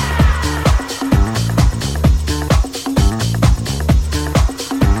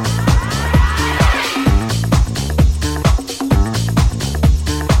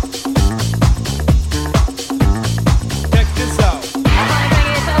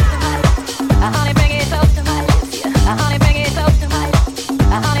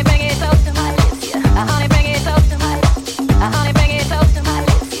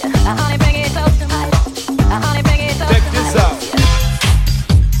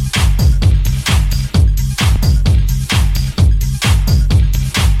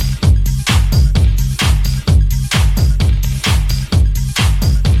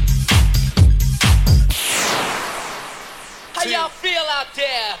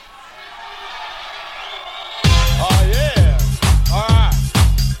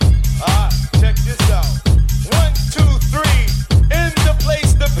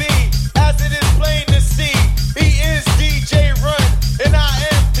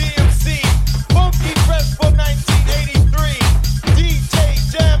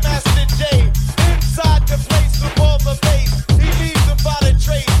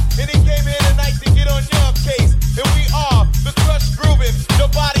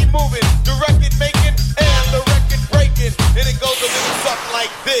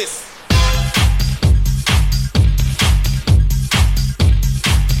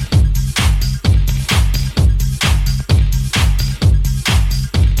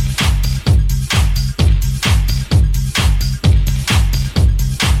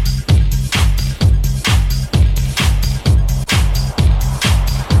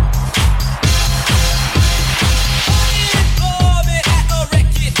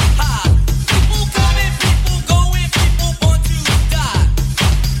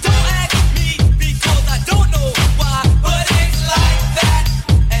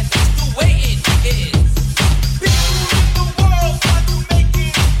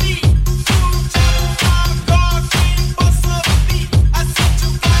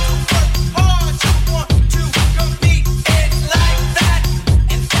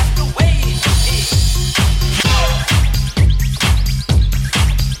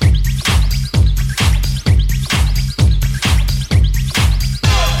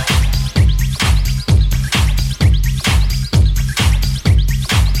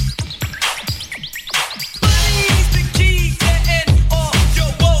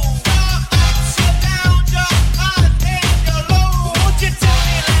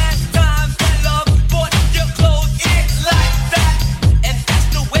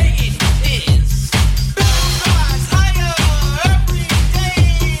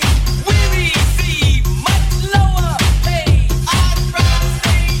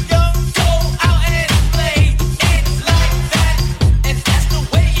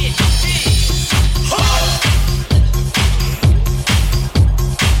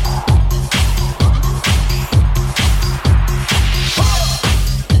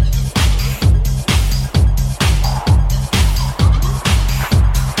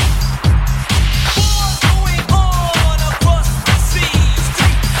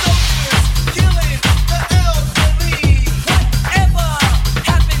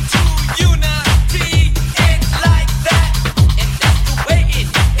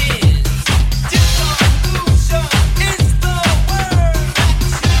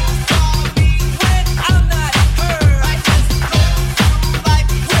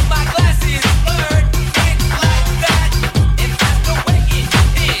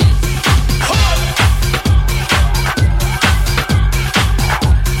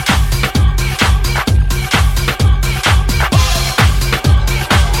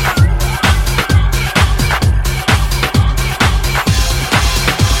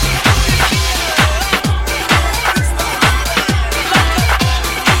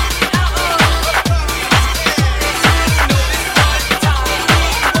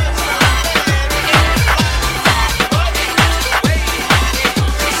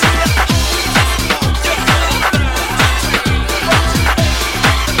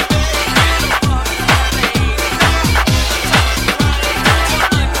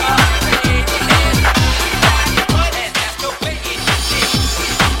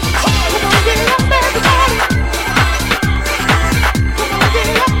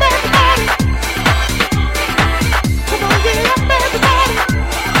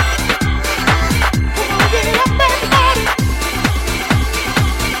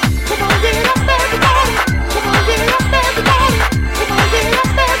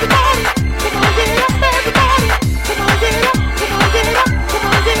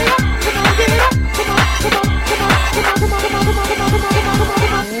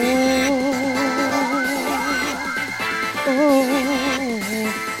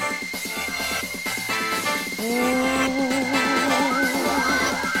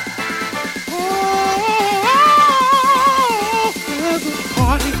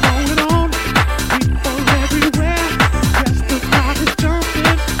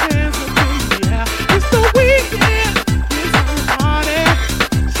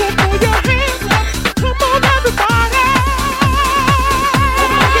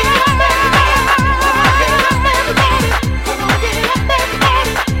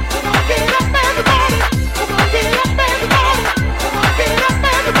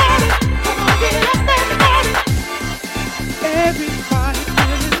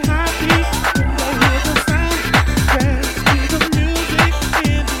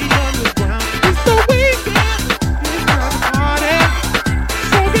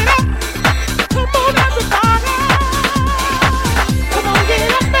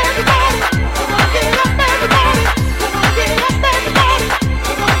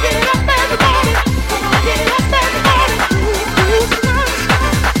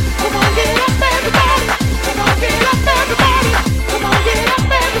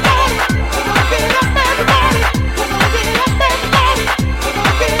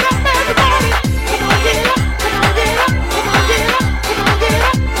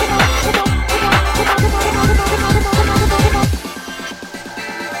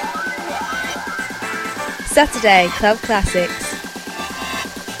 Saturday Club Classics.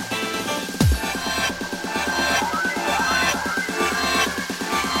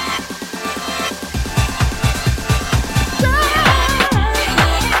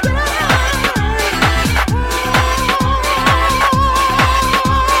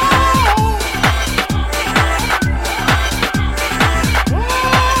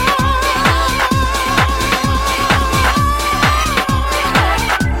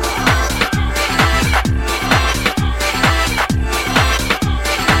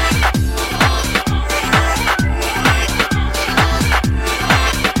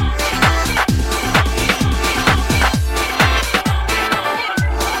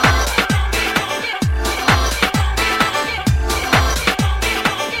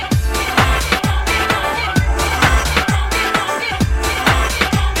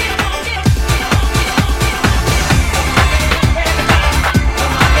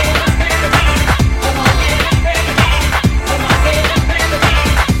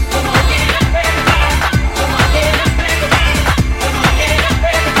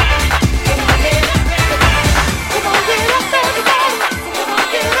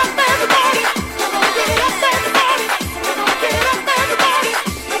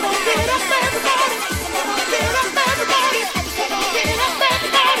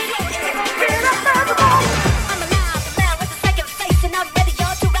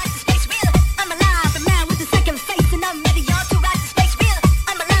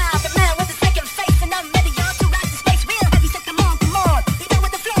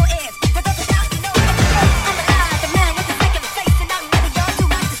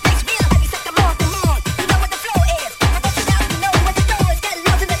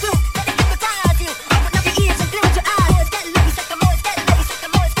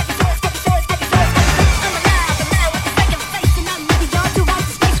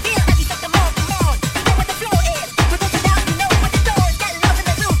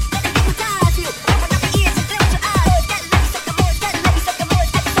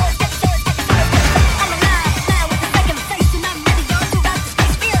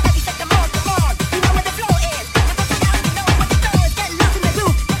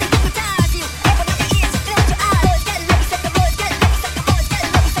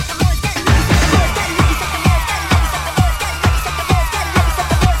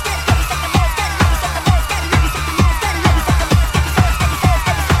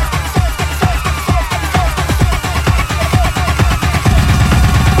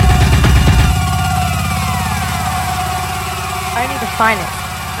 Finest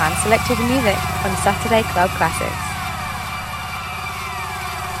and selected music on Saturday Club Classics.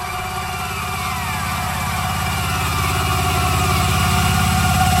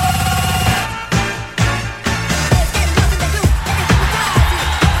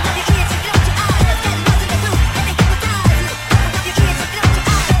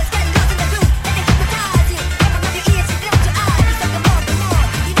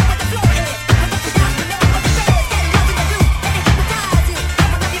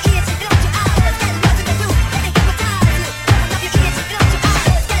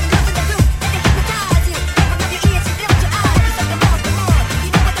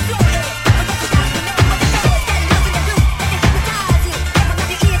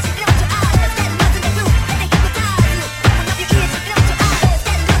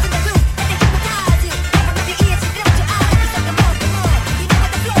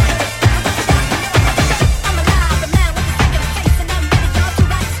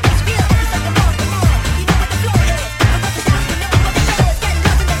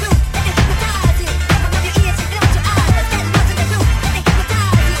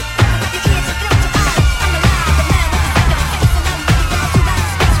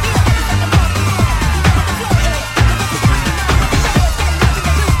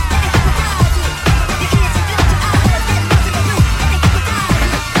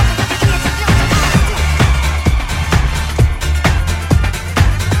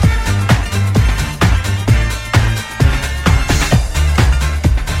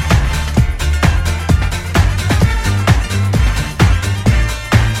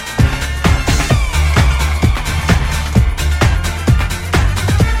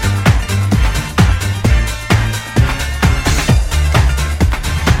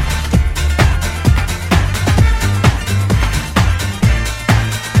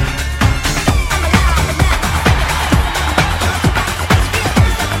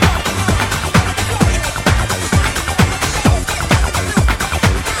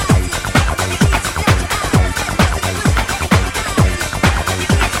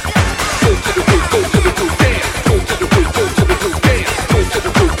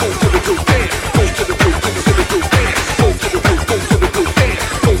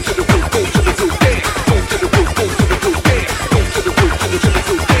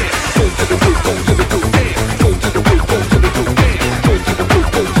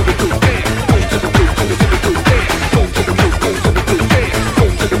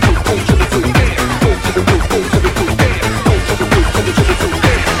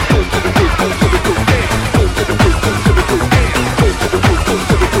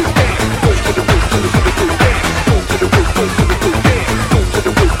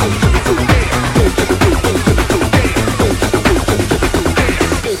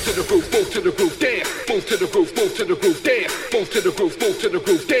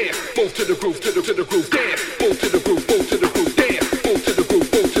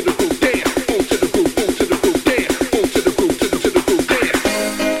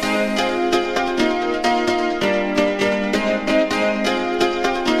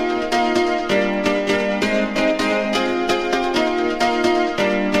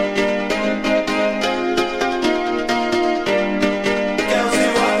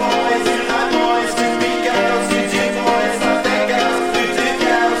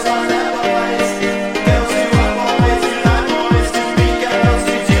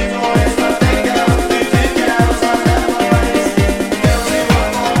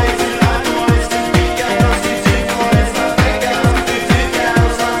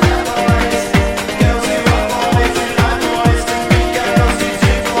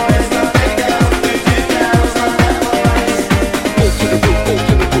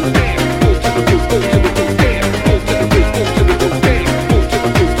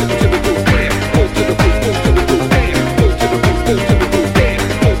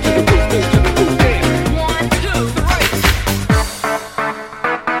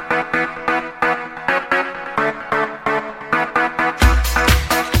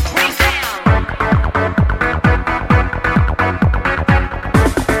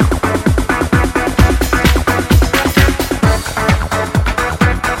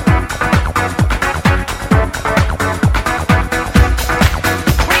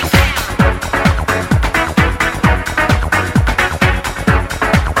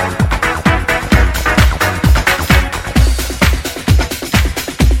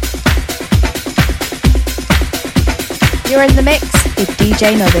 You're in the mix with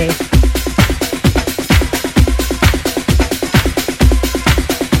DJ Nobby.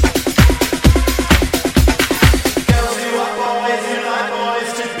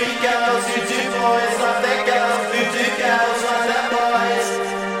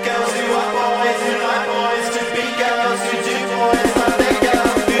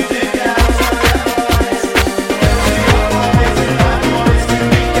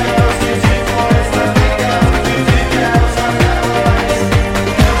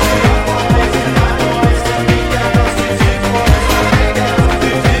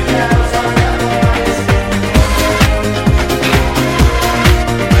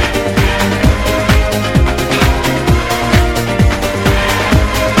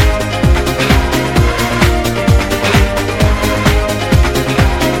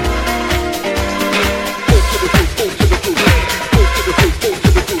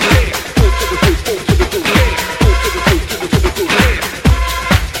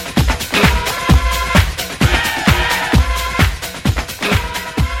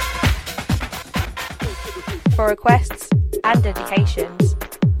 For requests and dedications,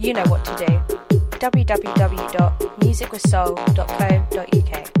 you know what to do.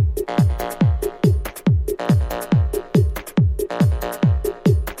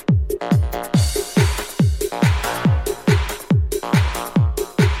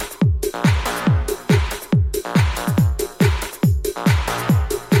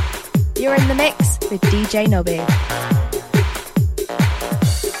 You're in the mix with DJ Nobby.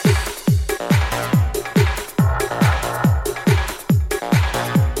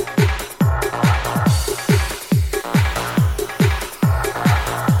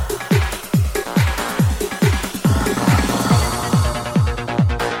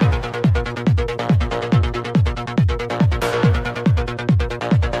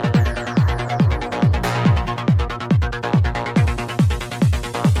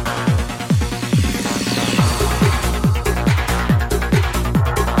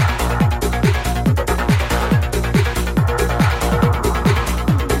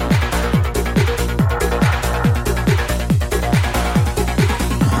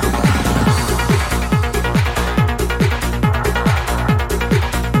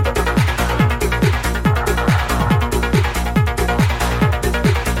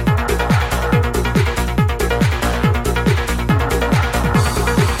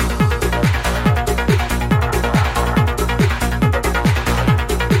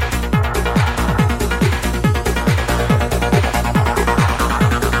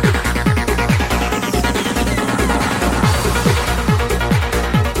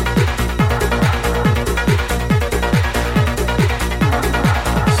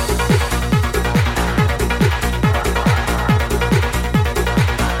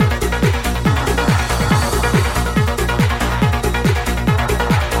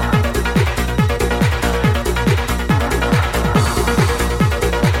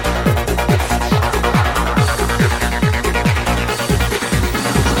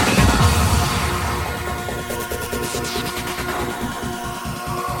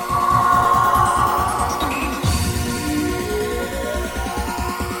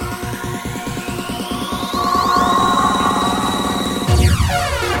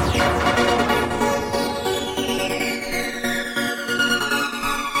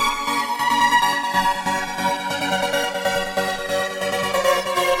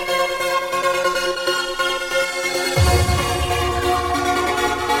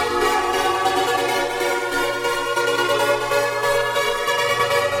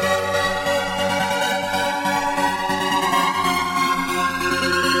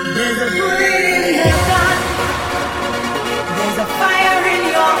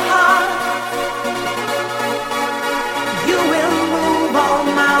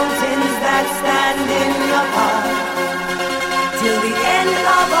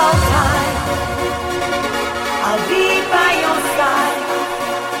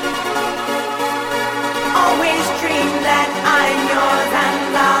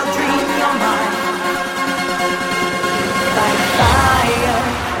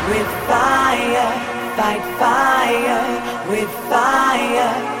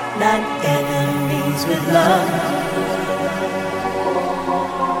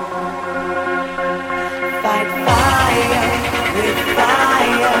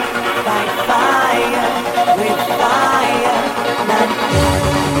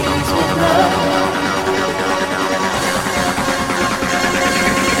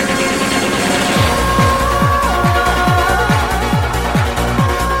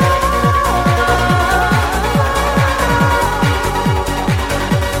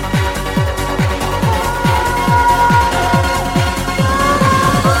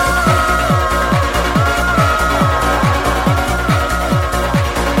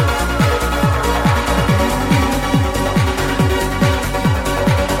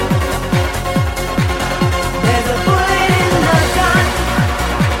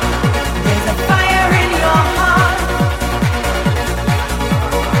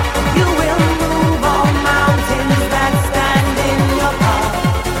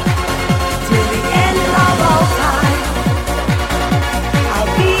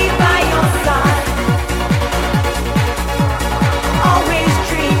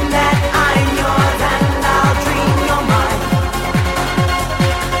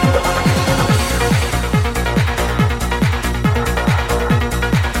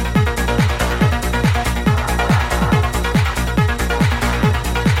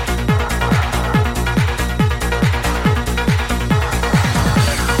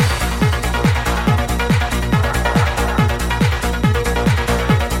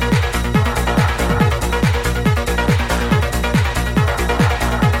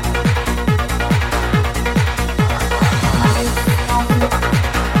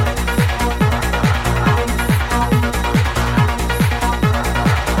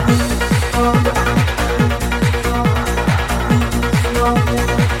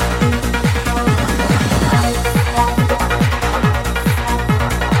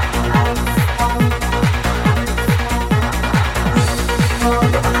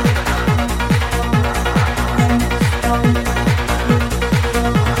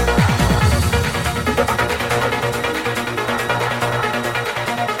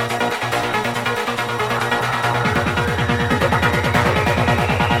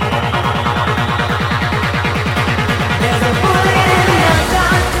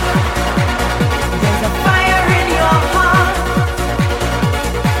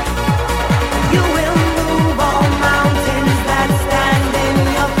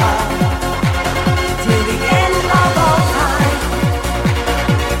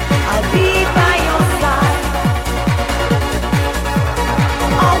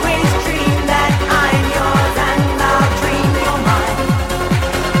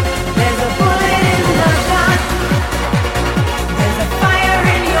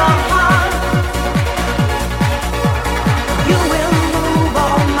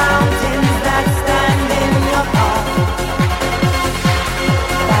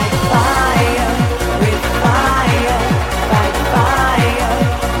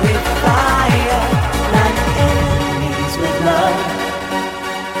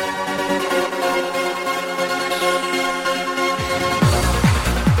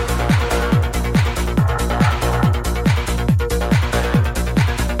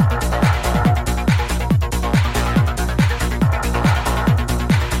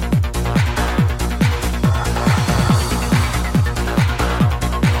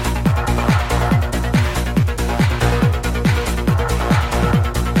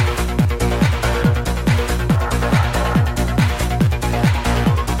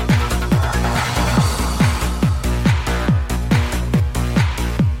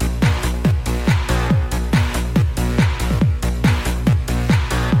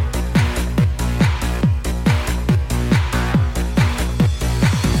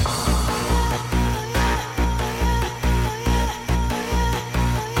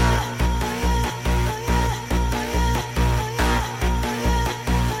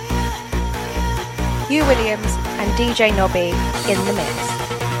 Hugh Williams and DJ Nobby in the mix. Oh,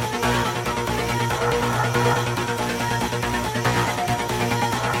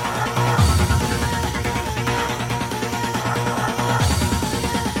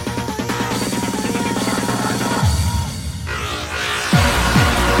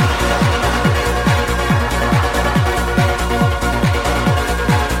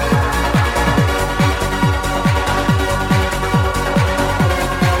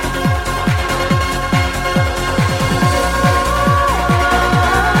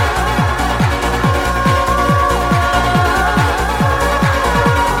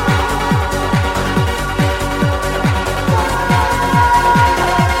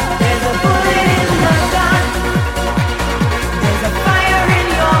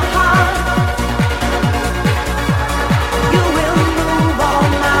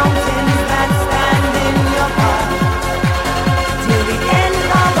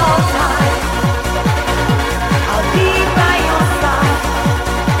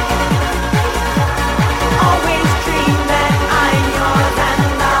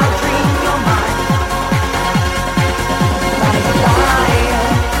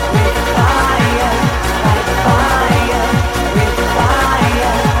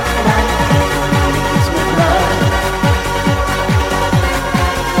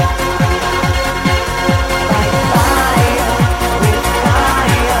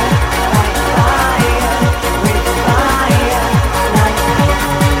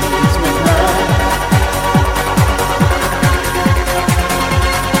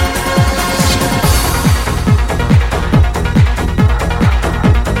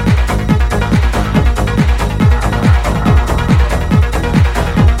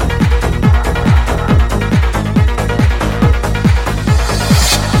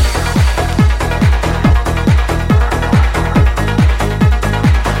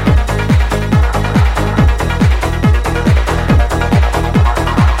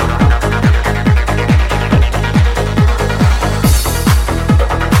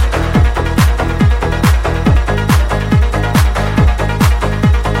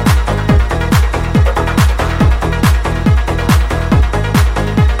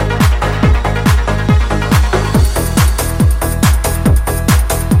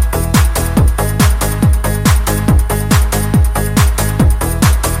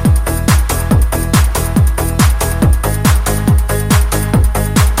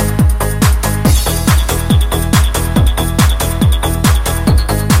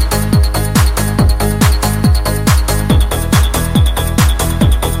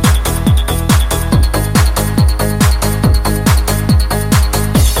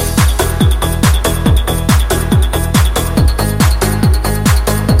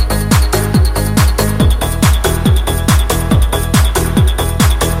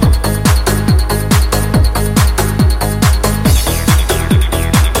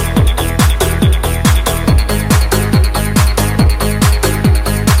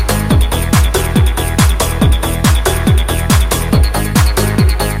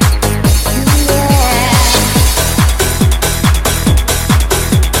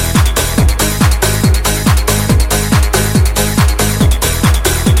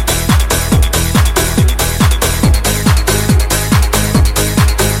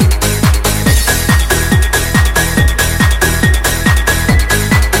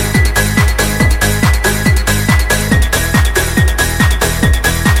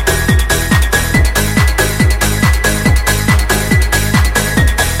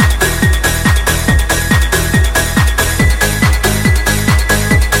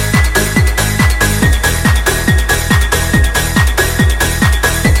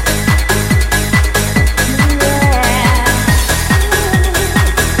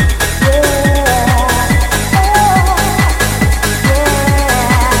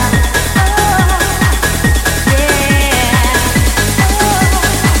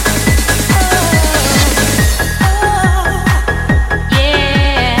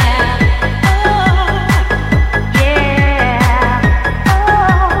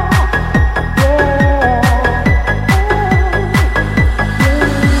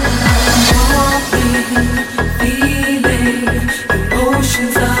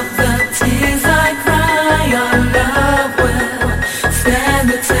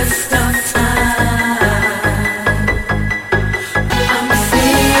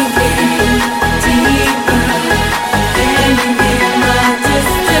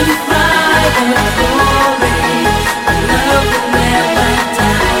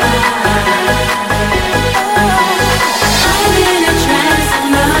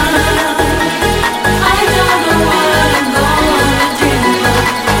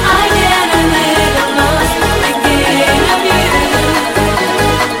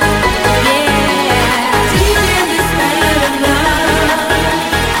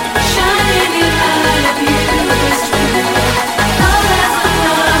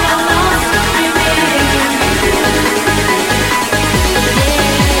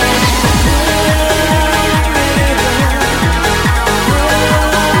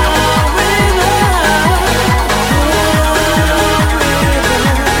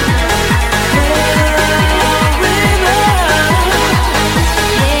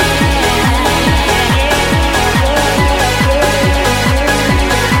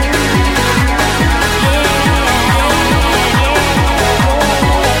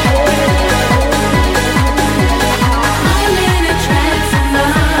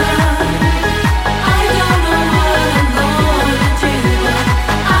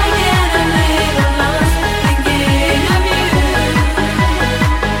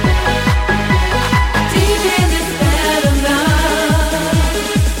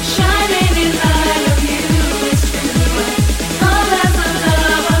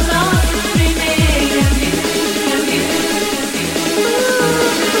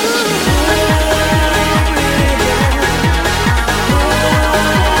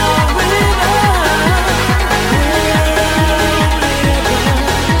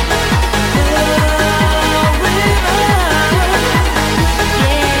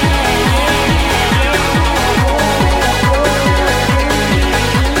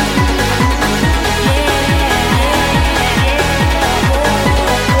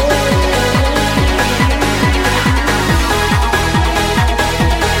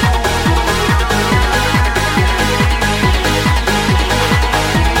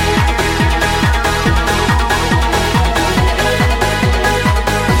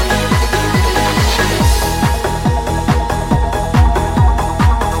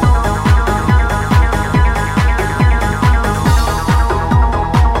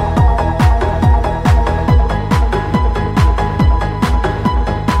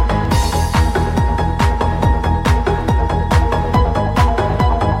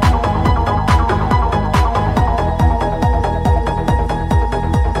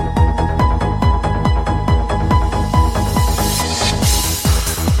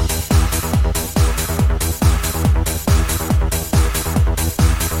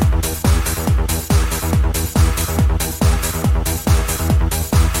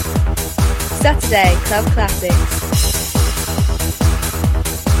 Saturday Club Classics.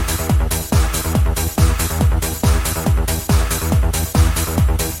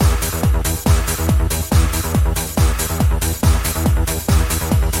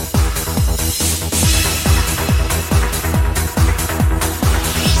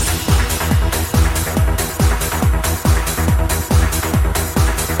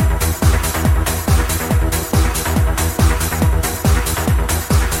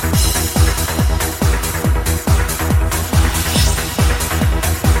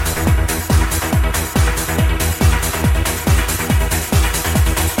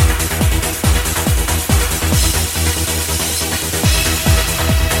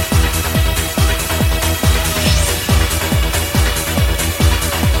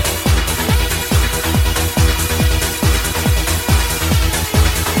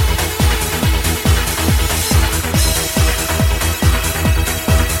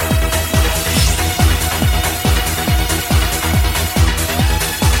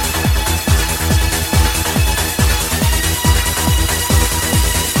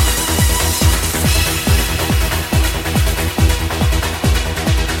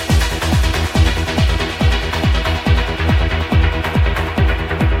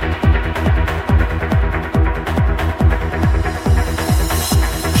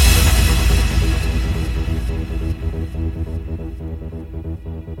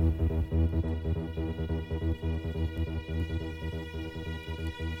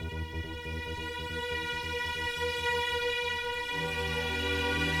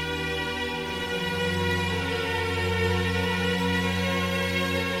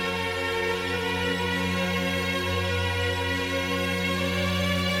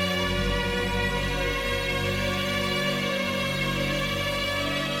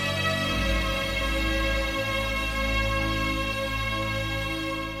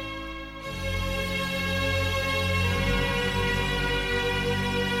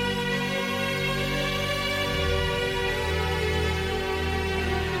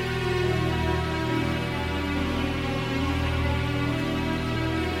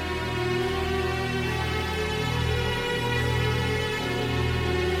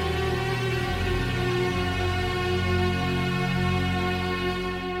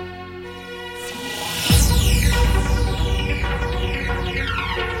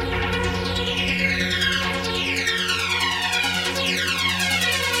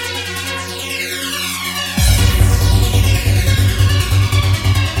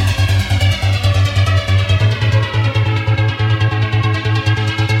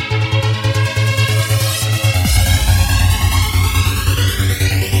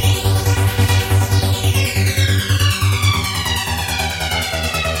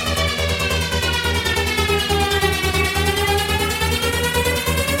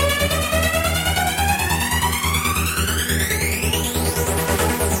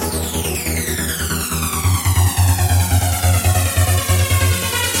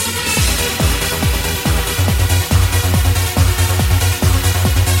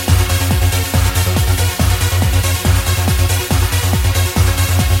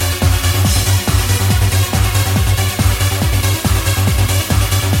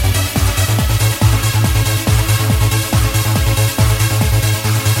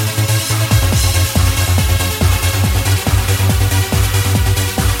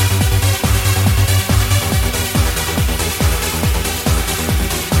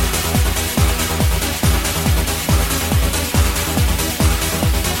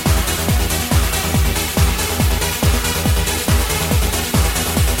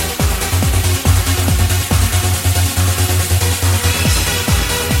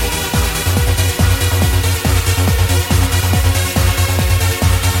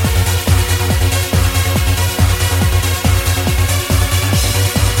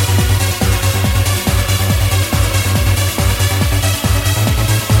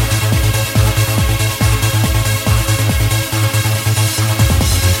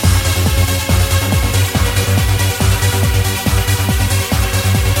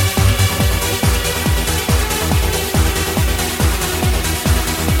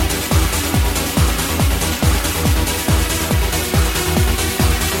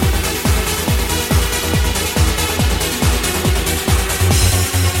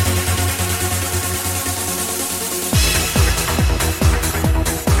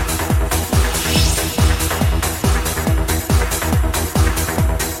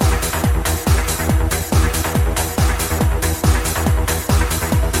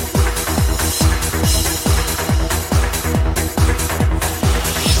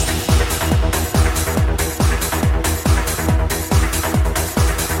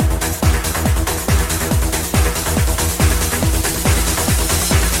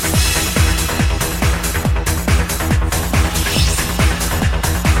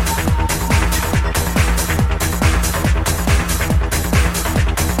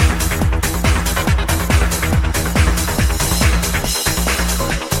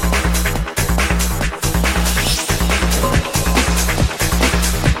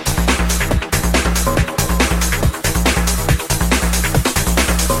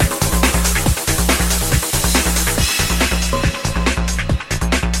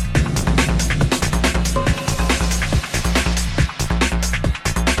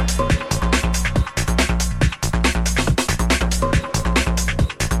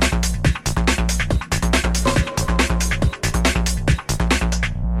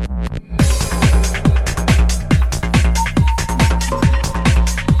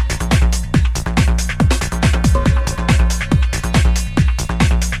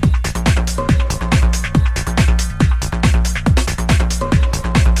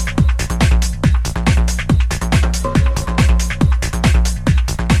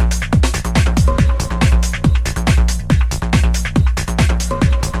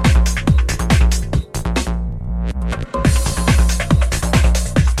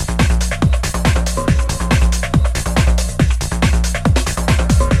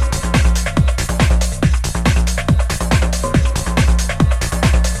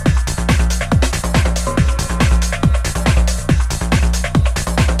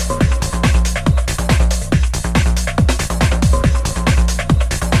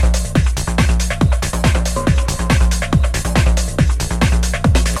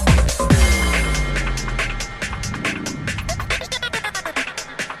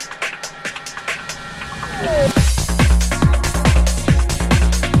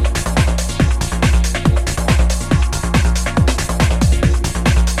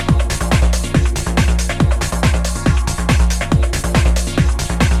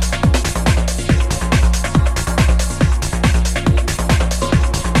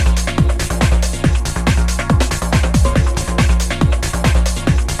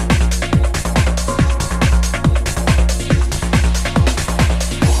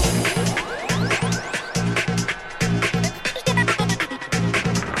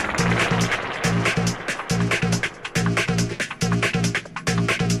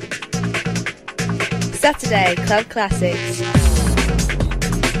 Saturday Club Classics.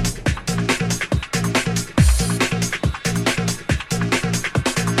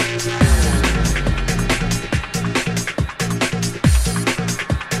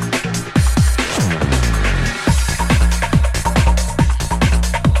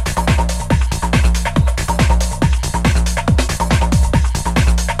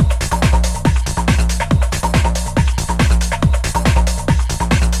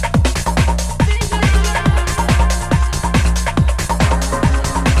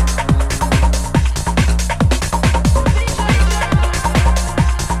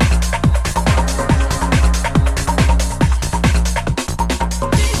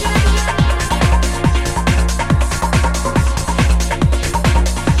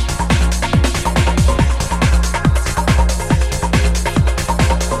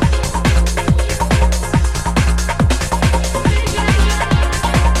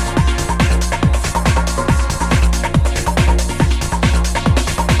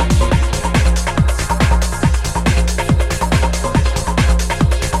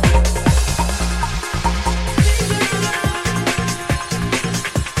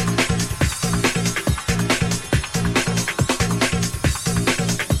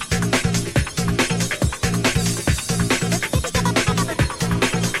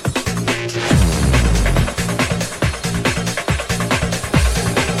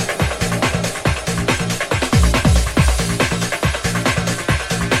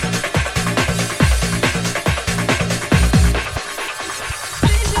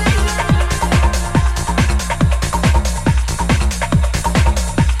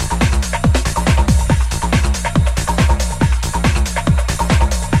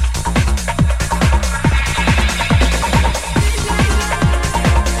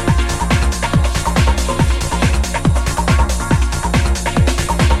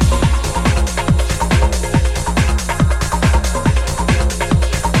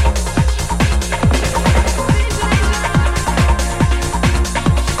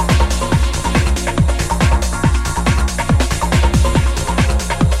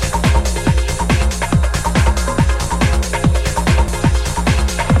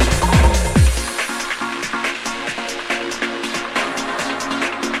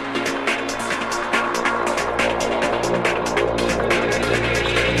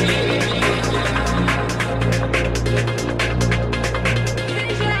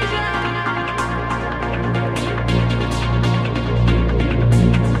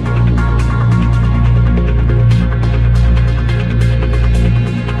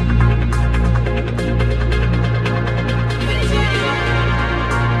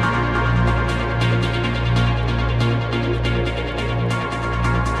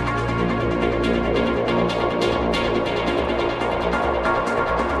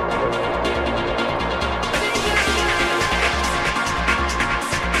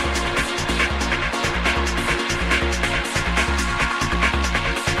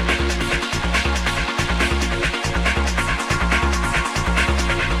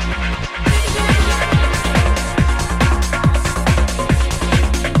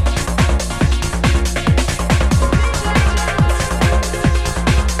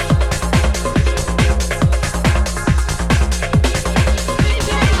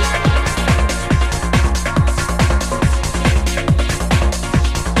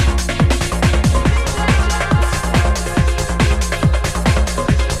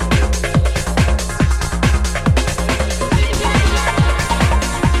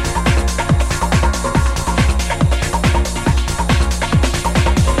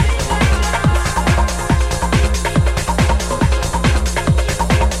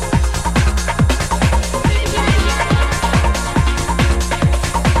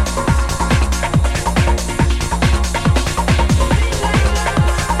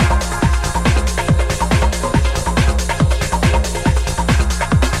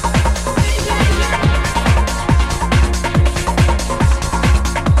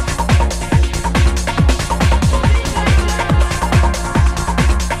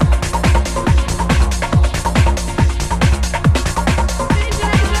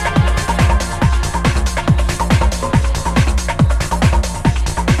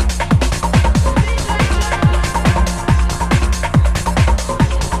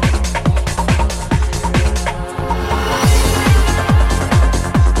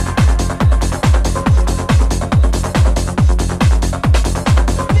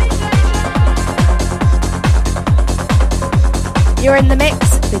 You're in the mix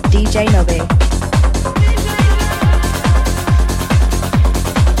with DJ Nobby.